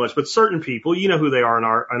y'all so much, but certain people, you know who they are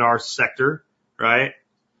in our sector, right?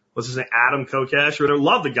 What's his name? Adam Kokesh or whatever.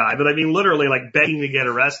 Love the guy, but I mean literally like begging to get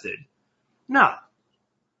arrested. No,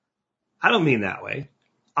 I don't mean that way.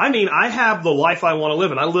 I mean, I have the life I want to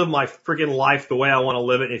live, and I live my freaking life the way I want to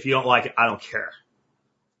live it. And if you don't like it, I don't care.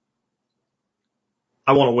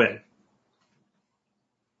 I want to win.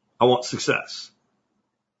 I want success.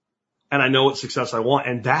 And I know what success I want.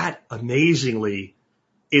 And that, amazingly,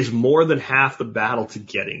 is more than half the battle to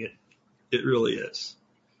getting it. It really is.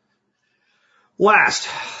 Last,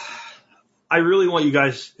 I really want you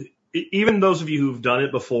guys, even those of you who've done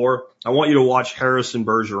it before, I want you to watch Harrison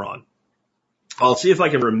Bergeron. I'll see if I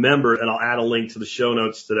can remember it, and I'll add a link to the show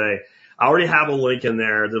notes today. I already have a link in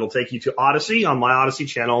there that'll take you to Odyssey on my Odyssey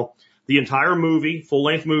channel. The entire movie,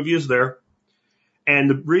 full-length movie, is there. And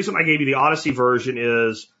the reason I gave you the Odyssey version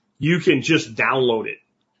is you can just download it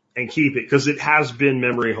and keep it because it has been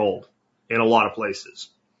memory hold in a lot of places.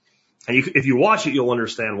 And if you watch it, you'll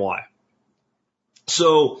understand why.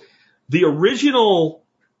 So the original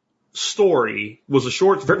story was a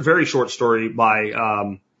short, very short story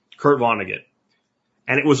by Kurt Vonnegut.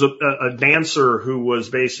 And it was a dancer who was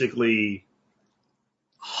basically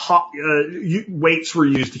weights were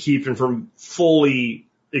used to keep him from fully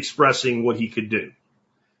expressing what he could do.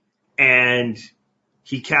 And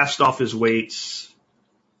he cast off his weights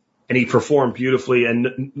and he performed beautifully,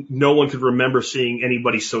 and no one could remember seeing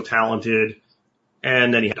anybody so talented.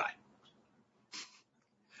 And then he died.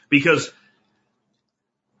 Because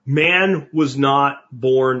man was not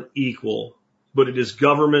born equal, but it is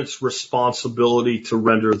government's responsibility to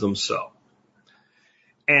render them so.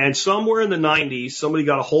 And somewhere in the 90s, somebody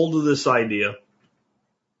got a hold of this idea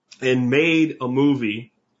and made a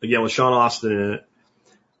movie, again with Sean Astin in it,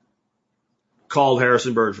 called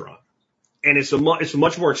Harrison Bergeron. And it's a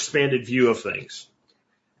much more expanded view of things.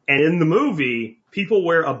 And in the movie, people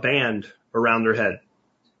wear a band around their head.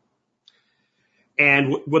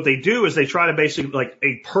 And what they do is they try to basically, like,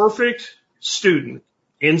 a perfect student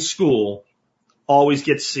in school always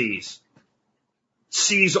gets C's.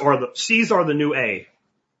 C's are the new A.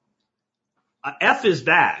 An F is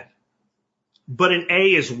bad, but an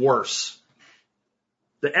A is worse.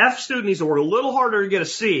 The F student needs to work a little harder to get a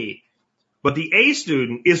C, but the A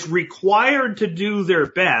student is required to do their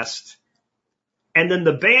best, and then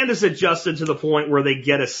the band is adjusted to the point where they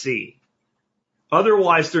get a C.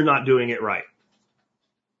 Otherwise, they're not doing it right.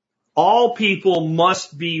 All people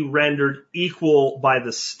must be rendered equal by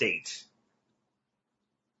the state.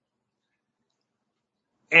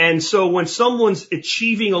 And so when someone's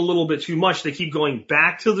achieving a little bit too much, they keep going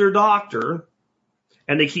back to their doctor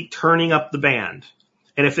and they keep turning up the band.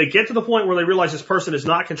 And if they get to the point where they realize this person is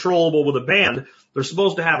not controllable with a band, they're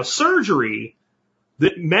supposed to have a surgery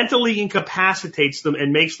that mentally incapacitates them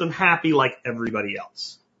and makes them happy like everybody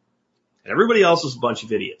else. And everybody else is a bunch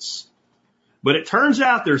of idiots. But it turns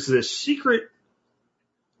out there's this secret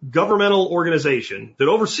governmental organization that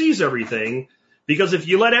oversees everything, because if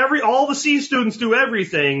you let all the C students do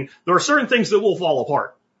everything, there are certain things that will fall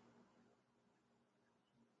apart.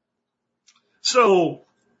 So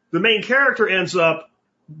the main character ends up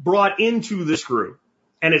brought into this group,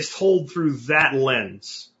 and it's told through that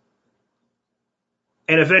lens.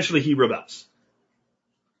 And eventually he rebels.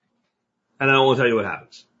 And I won't tell you what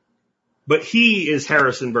happens. But he is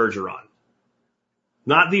Harrison Bergeron.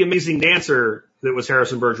 Not the amazing dancer that was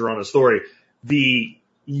Harrison Bergeron in the story. The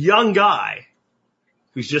young guy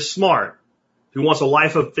who's just smart, who wants a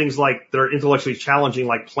life of things like that are intellectually challenging,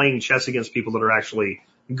 like playing chess against people that are actually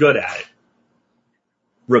good at it,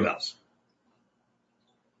 rebels.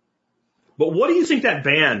 But what do you think that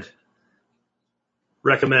band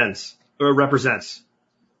recommends or represents?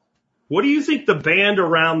 What do you think the band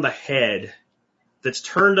around the head that's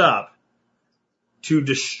turned up to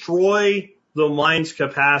destroy the mind's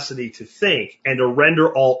capacity to think and to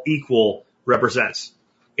render all equal represents?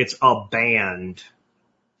 It's a band.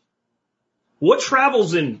 What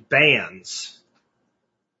travels in bands?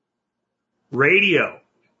 Radio,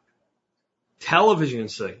 television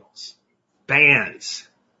signals, bands,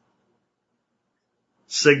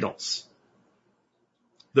 signals.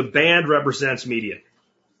 The band represents media.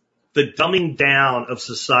 The dumbing down of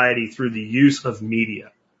society through the use of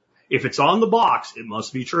media. If it's on the box, it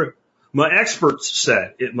must be true. My experts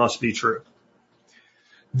said it must be true.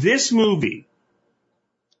 This movie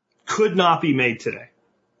could not be made today.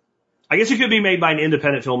 I guess it could be made by an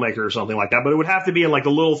independent filmmaker or something like that, but it would have to be in like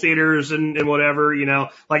the little theaters and whatever, you know,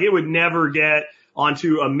 like it would never get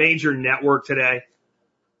onto a major network today.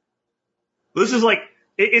 This is like,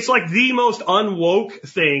 it's like the most unwoke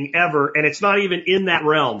thing ever, and it's not even in that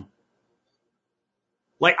realm.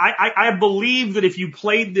 Like, I believe that if you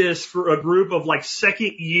played this for a group of like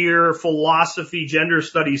second year philosophy, gender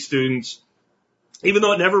studies students, even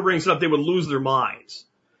though it never brings it up, they would lose their minds.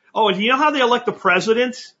 Oh, and you know how they elect the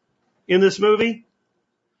president in this movie?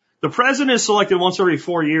 The president is selected once every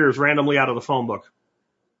 4 years randomly out of the phone book.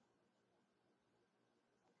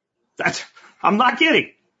 I'm not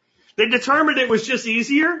kidding. They determined it was just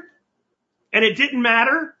easier and it didn't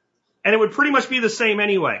matter and it would pretty much be the same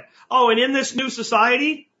anyway. Oh, and in this new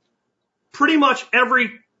society, pretty much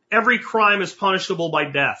every crime is punishable by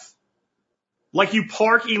death. Like you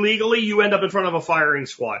park illegally, you end up in front of a firing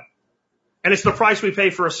squad. And it's the price we pay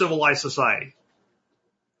for a civilized society.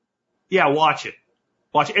 Yeah, watch it.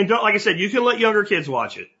 Watch it. And don't, like I said, you can let younger kids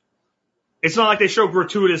watch it. It's not like they show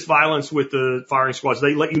gratuitous violence with the firing squads.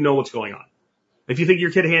 They let you know what's going on. If you think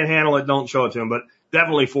your kid can't handle it, don't show it to them. But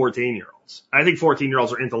definitely 14-year-olds. I think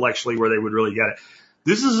 14-year-olds are intellectually where they would really get it.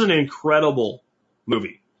 This is an incredible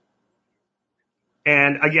movie.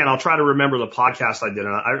 And again, I'll try to remember the podcast I did.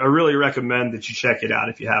 And I really recommend that you check it out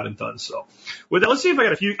if you haven't done so. With that, let's see if I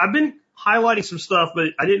got a few. I've been highlighting some stuff, but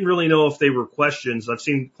I didn't really know if they were questions. I've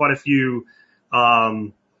seen quite a few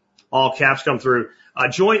all caps come through.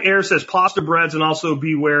 Joint Air says pasta breads and also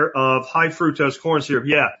beware of high fructose corn syrup.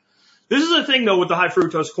 Yeah. This is the thing, though, with the high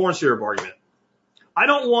fructose corn syrup argument. I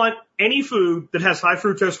don't want any food that has high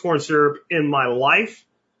fructose corn syrup in my life,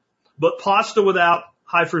 but pasta without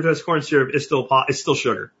high fructose corn syrup is still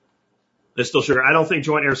sugar. It's still sugar. I don't think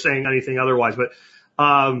Joint Air is saying anything otherwise, but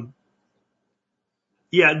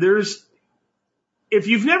yeah, if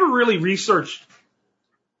you've never really researched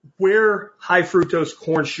where high fructose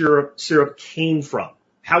corn syrup came from,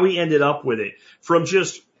 how we ended up with it, from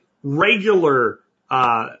just regular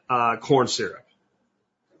corn syrup,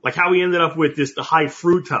 like how we ended up with the high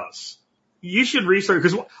fructose. You should research,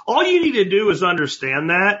 because all you need to do is understand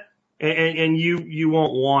that, and you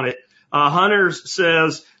won't want it. Hunter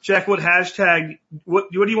says, check what hashtag,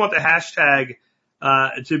 what do you want the hashtag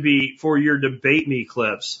to be for your debate me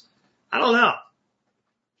clips? I don't know.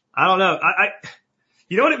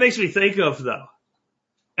 You know what it makes me think of, though?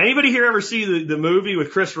 Anybody here ever see the movie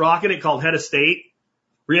with Chris Rock in it called Head of State,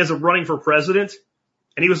 where he ends up running for president?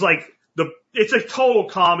 And he was like, it's a total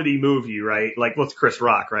comedy movie, right? Like, what's Chris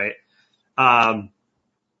Rock, right?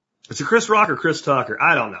 Is it Chris Rock or Chris Tucker?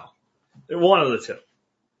 I don't know. They're one of the two.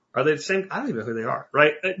 Are they the same? I don't even know who they are,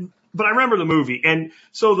 right? But I remember the movie. And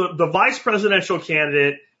so the vice presidential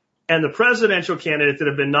candidate and the presidential candidate that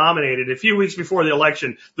have been nominated a few weeks before the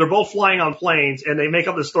election, they're both flying on planes, and they make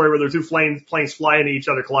up this story where their two planes fly into each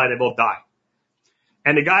other, collide, and they both die.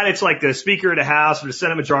 And the guy that's like the Speaker of the House or the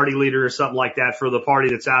Senate Majority Leader or something like that for the party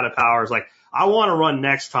that's out of power is like, I want to run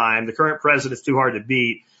next time. The current president's too hard to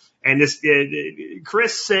beat. And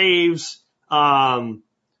Chris saves an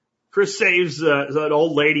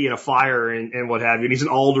old lady in a fire and what have you. And he's an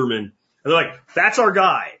alderman. And they're like, that's our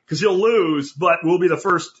guy, because he'll lose, but we'll be the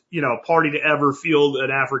first, party to ever field an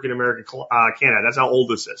African-American candidate. That's how old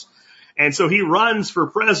this is. And so he runs for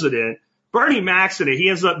president. Bernie Mac's in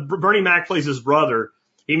it. Bernie Mac plays his brother.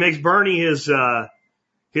 He makes Bernie his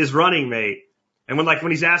running mate. And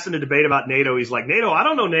when he's asked in a debate about NATO, he's like, NATO, I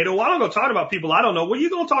don't know NATO. Why don't I go talking about people I don't know? What are you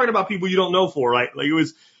going talking about people you don't know for, right? Like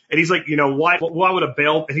and he's like, why would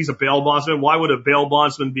and he's a bail bondsman. Why would a bail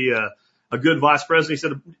bondsman be a good vice president? He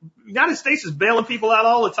said, the United States is bailing people out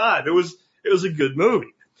all the time. It was a good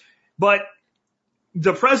movie. But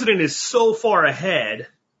the president is so far ahead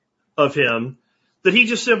of him that he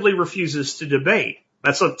just simply refuses to debate.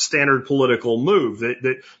 That's a standard political move,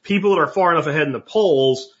 that people that are far enough ahead in the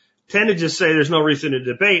polls tend to just say there's no reason to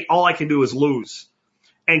debate. All I can do is lose.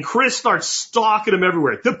 And Chris starts stalking him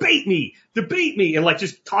everywhere. Debate me, and like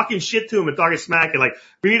just talking shit to him and talking smack. And like,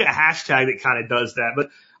 we need a hashtag that kind of does that. But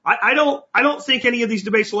I don't think any of these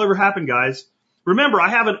debates will ever happen, guys. Remember, I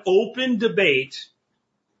have an open debate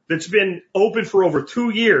that's been open for over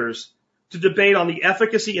 2 years to debate on the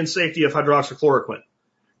efficacy and safety of hydroxychloroquine,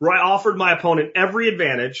 where I offered my opponent every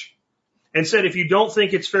advantage and said, if you don't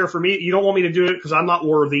think it's fair for me, you don't want me to do it because I'm not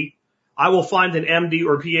worthy, I will find an MD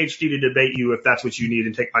or PhD to debate you if that's what you need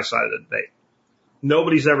and take my side of the debate.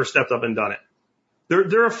 Nobody's ever stepped up and done it.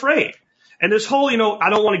 They're afraid. And this whole, I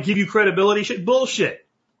don't want to give you credibility shit, bullshit.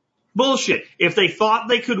 If they thought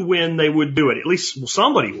they could win, they would do it. At least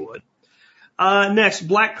somebody would. Next,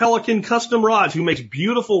 Black Pelican Custom Rods, who makes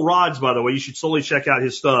beautiful rods, by the way. You should solely check out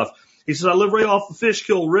his stuff. He says, I live right off the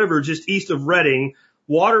Fishkill River, just east of Reading.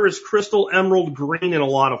 Water is crystal emerald green in a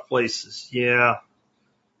lot of places. Yeah.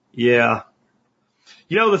 The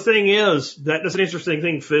thing is, that's an interesting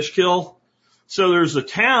thing, Fishkill. So there's a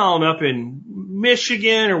town up in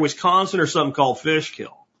Michigan or Wisconsin or something called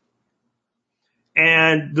Fishkill.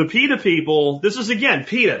 And the PETA people, this is again,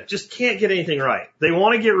 PETA, just can't get anything right. They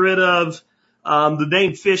want to get rid of the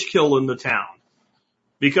name Fishkill in the town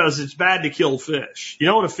because it's bad to kill fish. You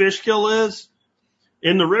know what a fish kill is?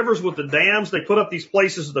 In the rivers with the dams, they put up these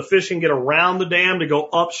places that the fish can get around the dam to go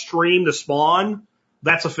upstream to spawn.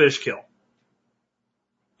 That's a fish kill.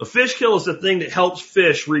 A fish kill is the thing that helps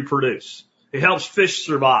fish reproduce. It helps fish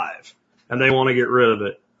survive, and they want to get rid of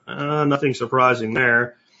it. Nothing surprising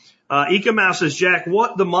there. Ecomouse says, Jack,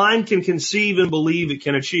 what the mind can conceive and believe it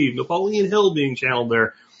can achieve. Napoleon Hill being channeled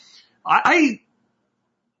there. I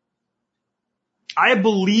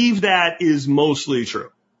believe that is mostly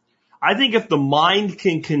true. I think if the mind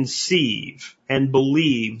can conceive and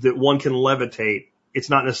believe that one can levitate, it's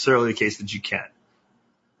not necessarily the case that you can.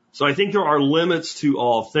 So I think there are limits to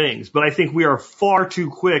all things, but I think we are far too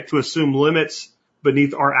quick to assume limits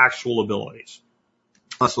beneath our actual abilities.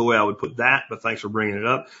 That's the way I would put that, but thanks for bringing it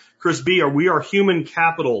up. Chris B, we are human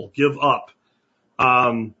capital. Give up.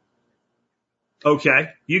 Okay,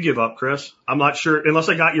 you give up, Chris. I'm not sure, unless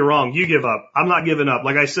I got you wrong. You give up. I'm not giving up.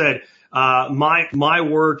 Like I said, my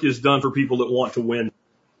work is done for people that want to win.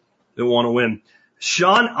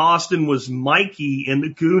 Sean Austin was Mikey in the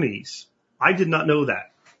Goonies. I did not know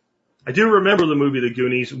that. I do remember the movie The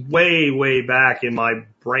Goonies way, way back in my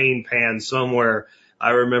brain pan somewhere. I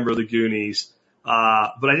remember The Goonies. But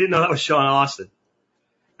I didn't know that was Sean Astin.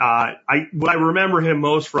 What I remember him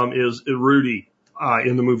most from is Rudy,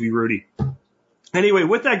 in the movie Rudy. Anyway,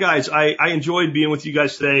 with that, guys, I enjoyed being with you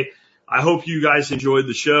guys today. I hope you guys enjoyed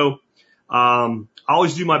the show. I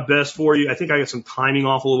always do my best for you. I think I got some timing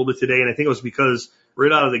off a little bit today, and I think it was because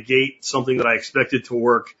right out of the gate, something that I expected to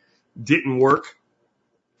work didn't work.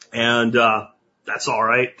 And that's all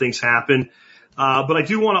right. Things happen. But I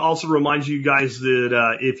do want to also remind you guys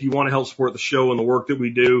that if you want to help support the show and the work that we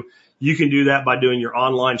do, you can do that by doing your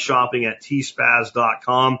online shopping at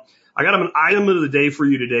tspaz.com. I got an item of the day for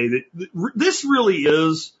you today. This really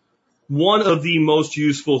is one of the most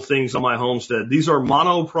useful things on my homestead. These are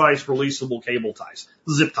monoprice releasable cable ties,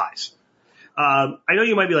 zip ties. I know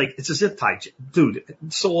you might be like, it's a zip tie. Dude,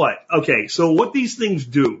 so what? Okay, so what these things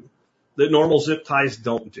do that normal zip ties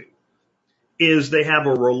don't do is they have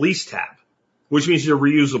a release tab, which means they're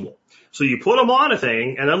reusable. So you put them on a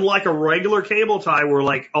thing, and unlike a regular cable tie where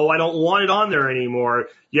like, oh, I don't want it on there anymore,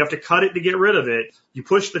 you have to cut it to get rid of it. You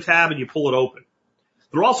push the tab and you pull it open.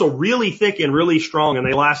 They're also really thick and really strong, and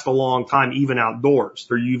they last a long time, even outdoors.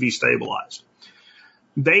 They're UV stabilized.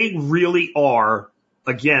 They really are,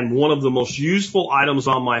 again, one of the most useful items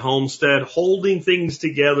on my homestead. Holding things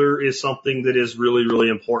together is something that is really, really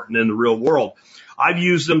important in the real world. I've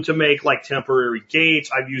used them to make like temporary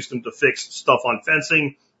gates. I've used them to fix stuff on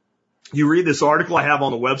fencing. You read this article I have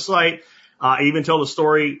on the website. I even tell the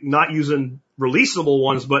story, not using releasable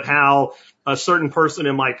ones, but how a certain person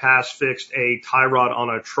in my past fixed a tie rod on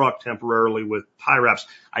a truck temporarily with tie wraps.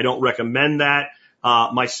 I don't recommend that.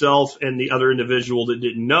 Myself and the other individual that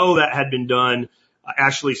didn't know that had been done,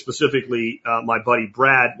 actually specifically, my buddy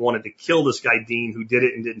Brad wanted to kill this guy Dean who did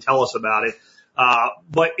it and didn't tell us about it.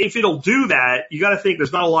 But if it'll do that, you got to think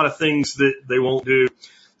there's not a lot of things that they won't do.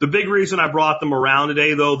 The big reason I brought them around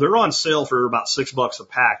today, though, they're on sale for about $6 a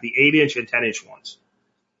pack, the 8-inch and 10-inch ones.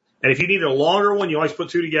 And if you need a longer one, you always put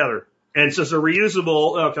two together. And since they're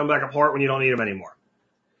reusable, they'll come back apart when you don't need them anymore.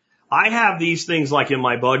 I have these things like in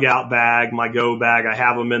my bug out bag, my go bag. I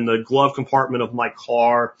have them in the glove compartment of my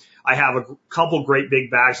car. I have a couple great big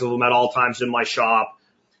bags of them at all times in my shop.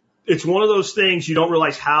 It's one of those things you don't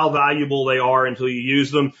realize how valuable they are until you use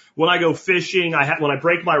them. When I go fishing, when I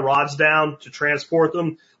break my rods down to transport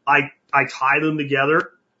them, I tie them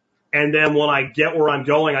together. And then when I get where I'm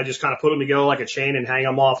going, I just kind of put them together like a chain and hang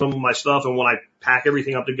them off some of my stuff. And when I pack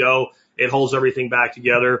everything up to go, it holds everything back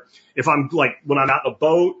together. If I'm like, when I'm out in a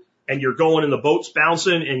boat and you're going and the boat's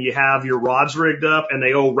bouncing and you have your rods rigged up and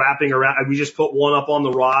they go wrapping around, we just put one up on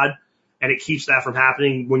the rod and it keeps that from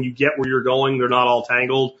happening. When you get where you're going, they're not all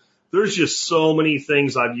tangled. There's just so many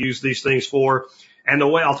things I've used these things for. And the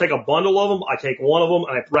way I'll take a bundle of them, I take one of them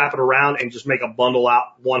and I wrap it around and just make a bundle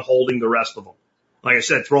out, one holding the rest of them. Like I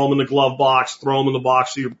said, throw them in the glove box, throw them in the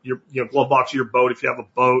box of your glove box of your boat if you have a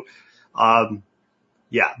boat.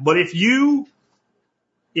 Yeah. But if you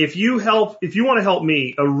want to help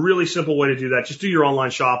me, a really simple way to do that, just do your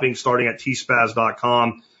online shopping starting at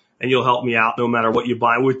tspaz.com and you'll help me out no matter what you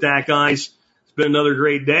buy. With that, guys, it's been another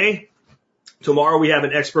great day. Tomorrow we have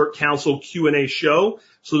an expert council Q&A show,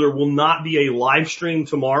 so there will not be a live stream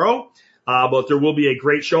tomorrow, but there will be a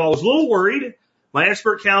great show. I was a little worried. My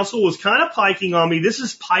expert council was kind of piking on me. This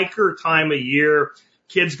is piker time of year.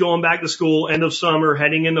 Kids going back to school, end of summer,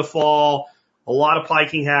 heading into fall. A lot of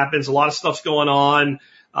piking happens. A lot of stuff's going on.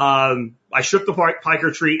 I shook the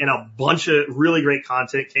piker tree and a bunch of really great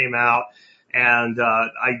content came out. And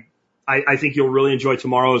I think you'll really enjoy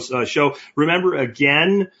tomorrow's show. Remember,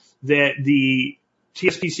 again, that the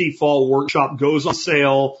TSPC Fall Workshop goes on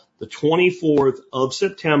sale the 24th of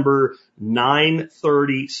September,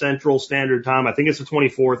 9:30 Central Standard Time. I think it's the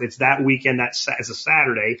 24th. It's that weekend. It's a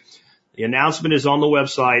Saturday. The announcement is on the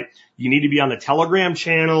website. You need to be on the Telegram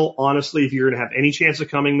channel. Honestly, if you're going to have any chance of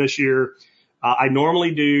coming this year, I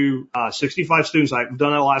normally do 65 students. I've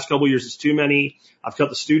done that the last couple of years. It's too many. I've cut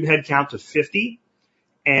the student head count to 50.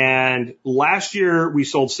 And last year we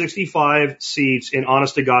sold 65 seats in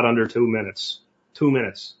honest to God under 2 minutes. 2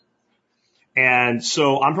 minutes. And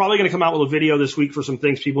so I'm probably going to come out with a video this week for some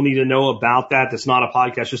things people need to know about that. That's not a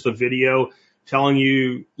podcast, just a video telling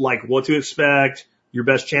you like what to expect, your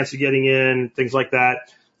best chance of getting in, things like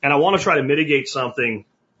that. And I want to try to mitigate something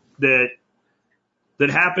that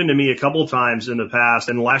happened to me a couple of times in the past,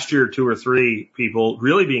 and last year 2 or 3 people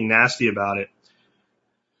really being nasty about it.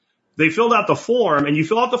 They filled out the form, and you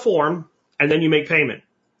fill out the form, and then you make payment.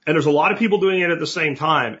 And there's a lot of people doing it at the same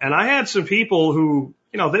time. And I had some people who,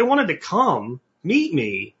 they wanted to come meet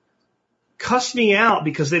me, cuss me out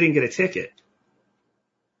because they didn't get a ticket.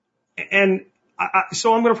 And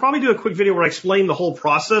so I'm going to probably do a quick video where I explain the whole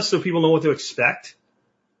process so people know what to expect.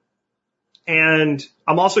 And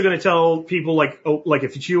I'm also going to tell people like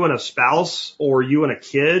if it's you and a spouse or you and a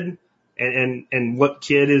kid and what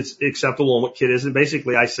kid is acceptable and what kid isn't.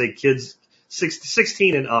 Basically, I say kids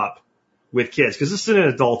 16 and up with kids because this is an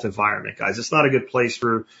adult environment, guys. It's not a good place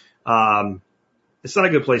for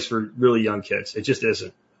really young kids. It just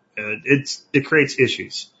isn't. It creates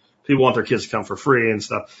issues. People want their kids to come for free and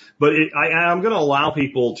stuff. But I'm going to allow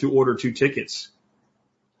people to order 2 tickets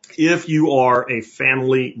if you are a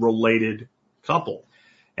family-related couple.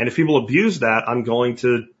 And if people abuse that, I'm going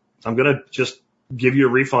to just give you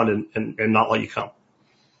a refund and not let you come.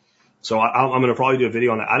 So I'm going to probably do a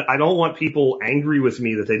video on that. I don't want people angry with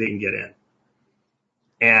me that they didn't get in.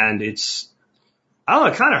 And I don't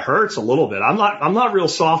know, it kind of hurts a little bit. I'm not real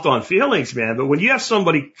soft on feelings, man. But when you have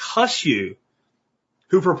somebody cuss you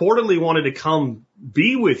who purportedly wanted to come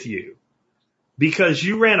be with you because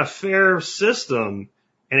you ran a fair system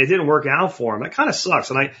and it didn't work out for them, that kind of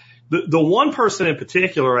sucks. And the one person in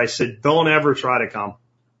particular, I said, don't ever try to come.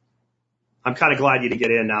 I'm kind of glad you didn't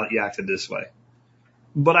get in now that you acted this way.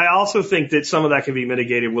 But I also think that some of that can be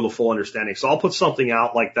mitigated with a full understanding. So I'll put something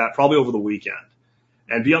out like that probably over the weekend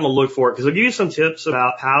and be on the look for it because I'll give you some tips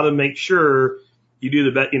about how to make sure you do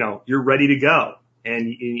the best, you're ready to go and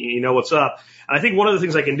you know what's up. And I think one of the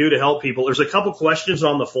things I can do to help people, there's a couple questions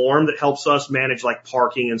on the form that helps us manage like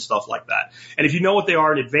parking and stuff like that. And if you know what they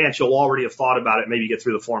are in advance, you'll already have thought about it, maybe get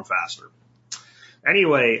through the form faster.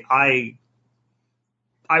 Anyway,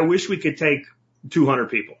 I wish we could take 200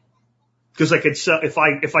 people because I could sell, if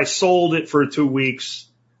I sold it for 2 weeks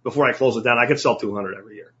before I close it down, I could sell 200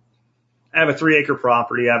 every year. I have a 3-acre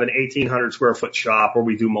property. I have an 1,800 square foot shop where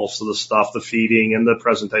we do most of the stuff, the feeding and the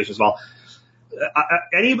presentations and all.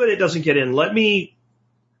 Anybody that doesn't get in, let me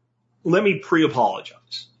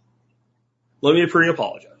pre-apologize. But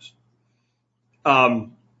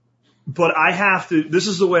I have to, this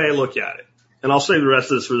is the way I look at it. And I'll save the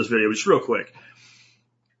rest of this for this video, just real quick.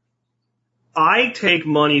 I take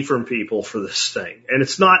money from people for this thing, and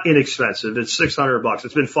it's not inexpensive. It's $600.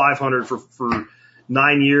 It's been $500 for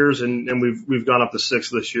 9 years, and we've gone up to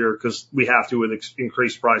 $600 this year because we have to with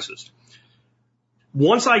increased prices.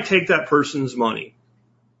 Once I take that person's money,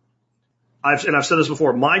 I've said this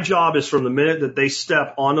before, my job is from the minute that they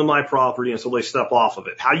step onto my property until they step off of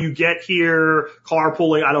it. How you get here,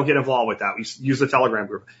 carpooling, I don't get involved with that. We use the Telegram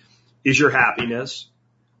group. Is your happiness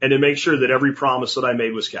and to make sure that every promise that I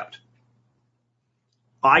made was kept.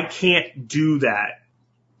 I can't do that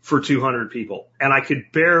for 200 people, and I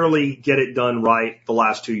could barely get it done right the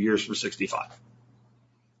last 2 years for 65.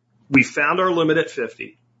 We found our limit at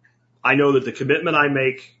 50. I know that the commitment I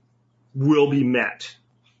make will be met.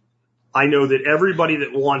 I know that everybody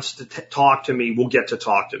that wants to talk to me will get to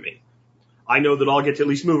talk to me. I know that I'll get to at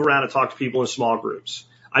least move around and talk to people in small groups.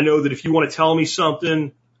 I know that if you want to tell me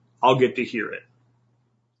something, I'll get to hear it.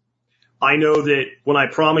 I know that when I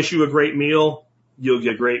promise you a great meal, you'll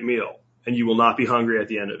get a great meal and you will not be hungry at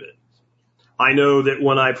the end of it. I know that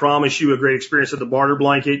when I promise you a great experience at the barter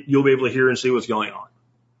blanket, you'll be able to hear and see what's going on.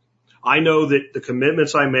 I know that the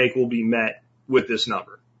commitments I make will be met with this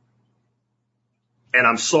number. And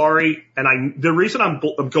I'm sorry. And the reason I'm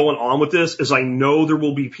going on with this is I know there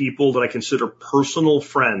will be people that I consider personal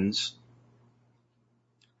friends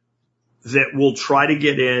that will try to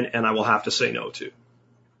get in and I will have to say no to.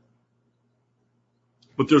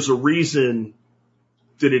 But there's a reason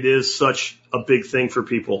that it is such a big thing for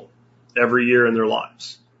people every year in their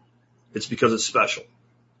lives. It's because it's special.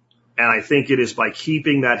 And I think it is by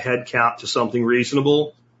keeping that head count to something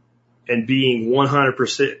reasonable and being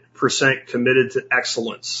 100% committed to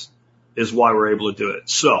excellence is why we're able to do it.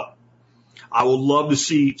 So I would love to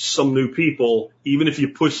see some new people, even if you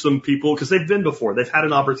push some people, because they've been before. They've had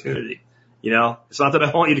an opportunity. It's not that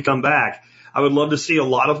I want you to come back. I would love to see a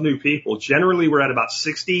lot of new people. Generally, we're at about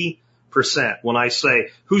 60%. When I say,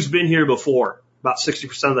 who's been here before? About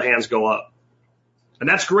 60% of the hands go up. And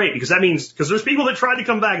that's great because that means, because there's people that tried to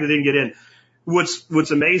come back that didn't get in.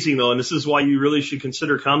 What's amazing though, and this is why you really should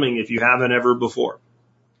consider coming if you haven't ever before.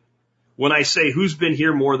 When I say who's been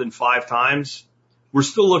here more than 5 times, we're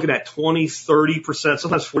still looking at 20, 30%,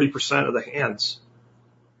 sometimes 40% of the hands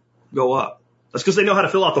go up. That's because they know how to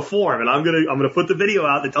fill out the form, and I'm gonna put the video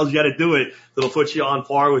out that tells you how to do it. That'll put you on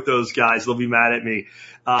par with those guys. They'll be mad at me.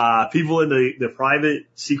 People in the private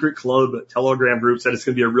secret club Telegram group said it's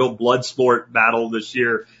gonna be a real blood sport battle this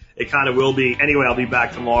year. It kind of will be. Anyway, I'll be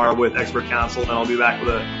back tomorrow with expert counsel, and I'll be back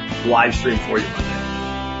with a live stream for you Monday.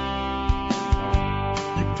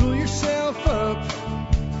 You pull yourself up,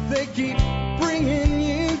 they keep bringing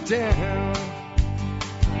you down.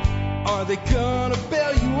 Are they gonna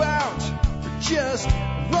bail you out or just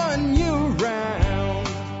run you around?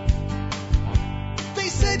 They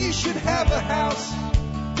said you should have a house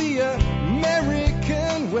the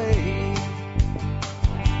American way.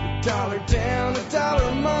 $1 down, $1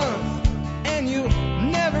 a month, and you'll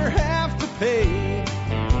never have to pay.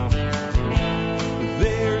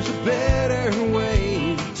 There's a better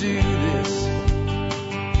way to do this.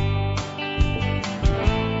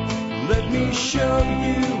 Let me show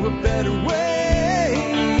you a better way.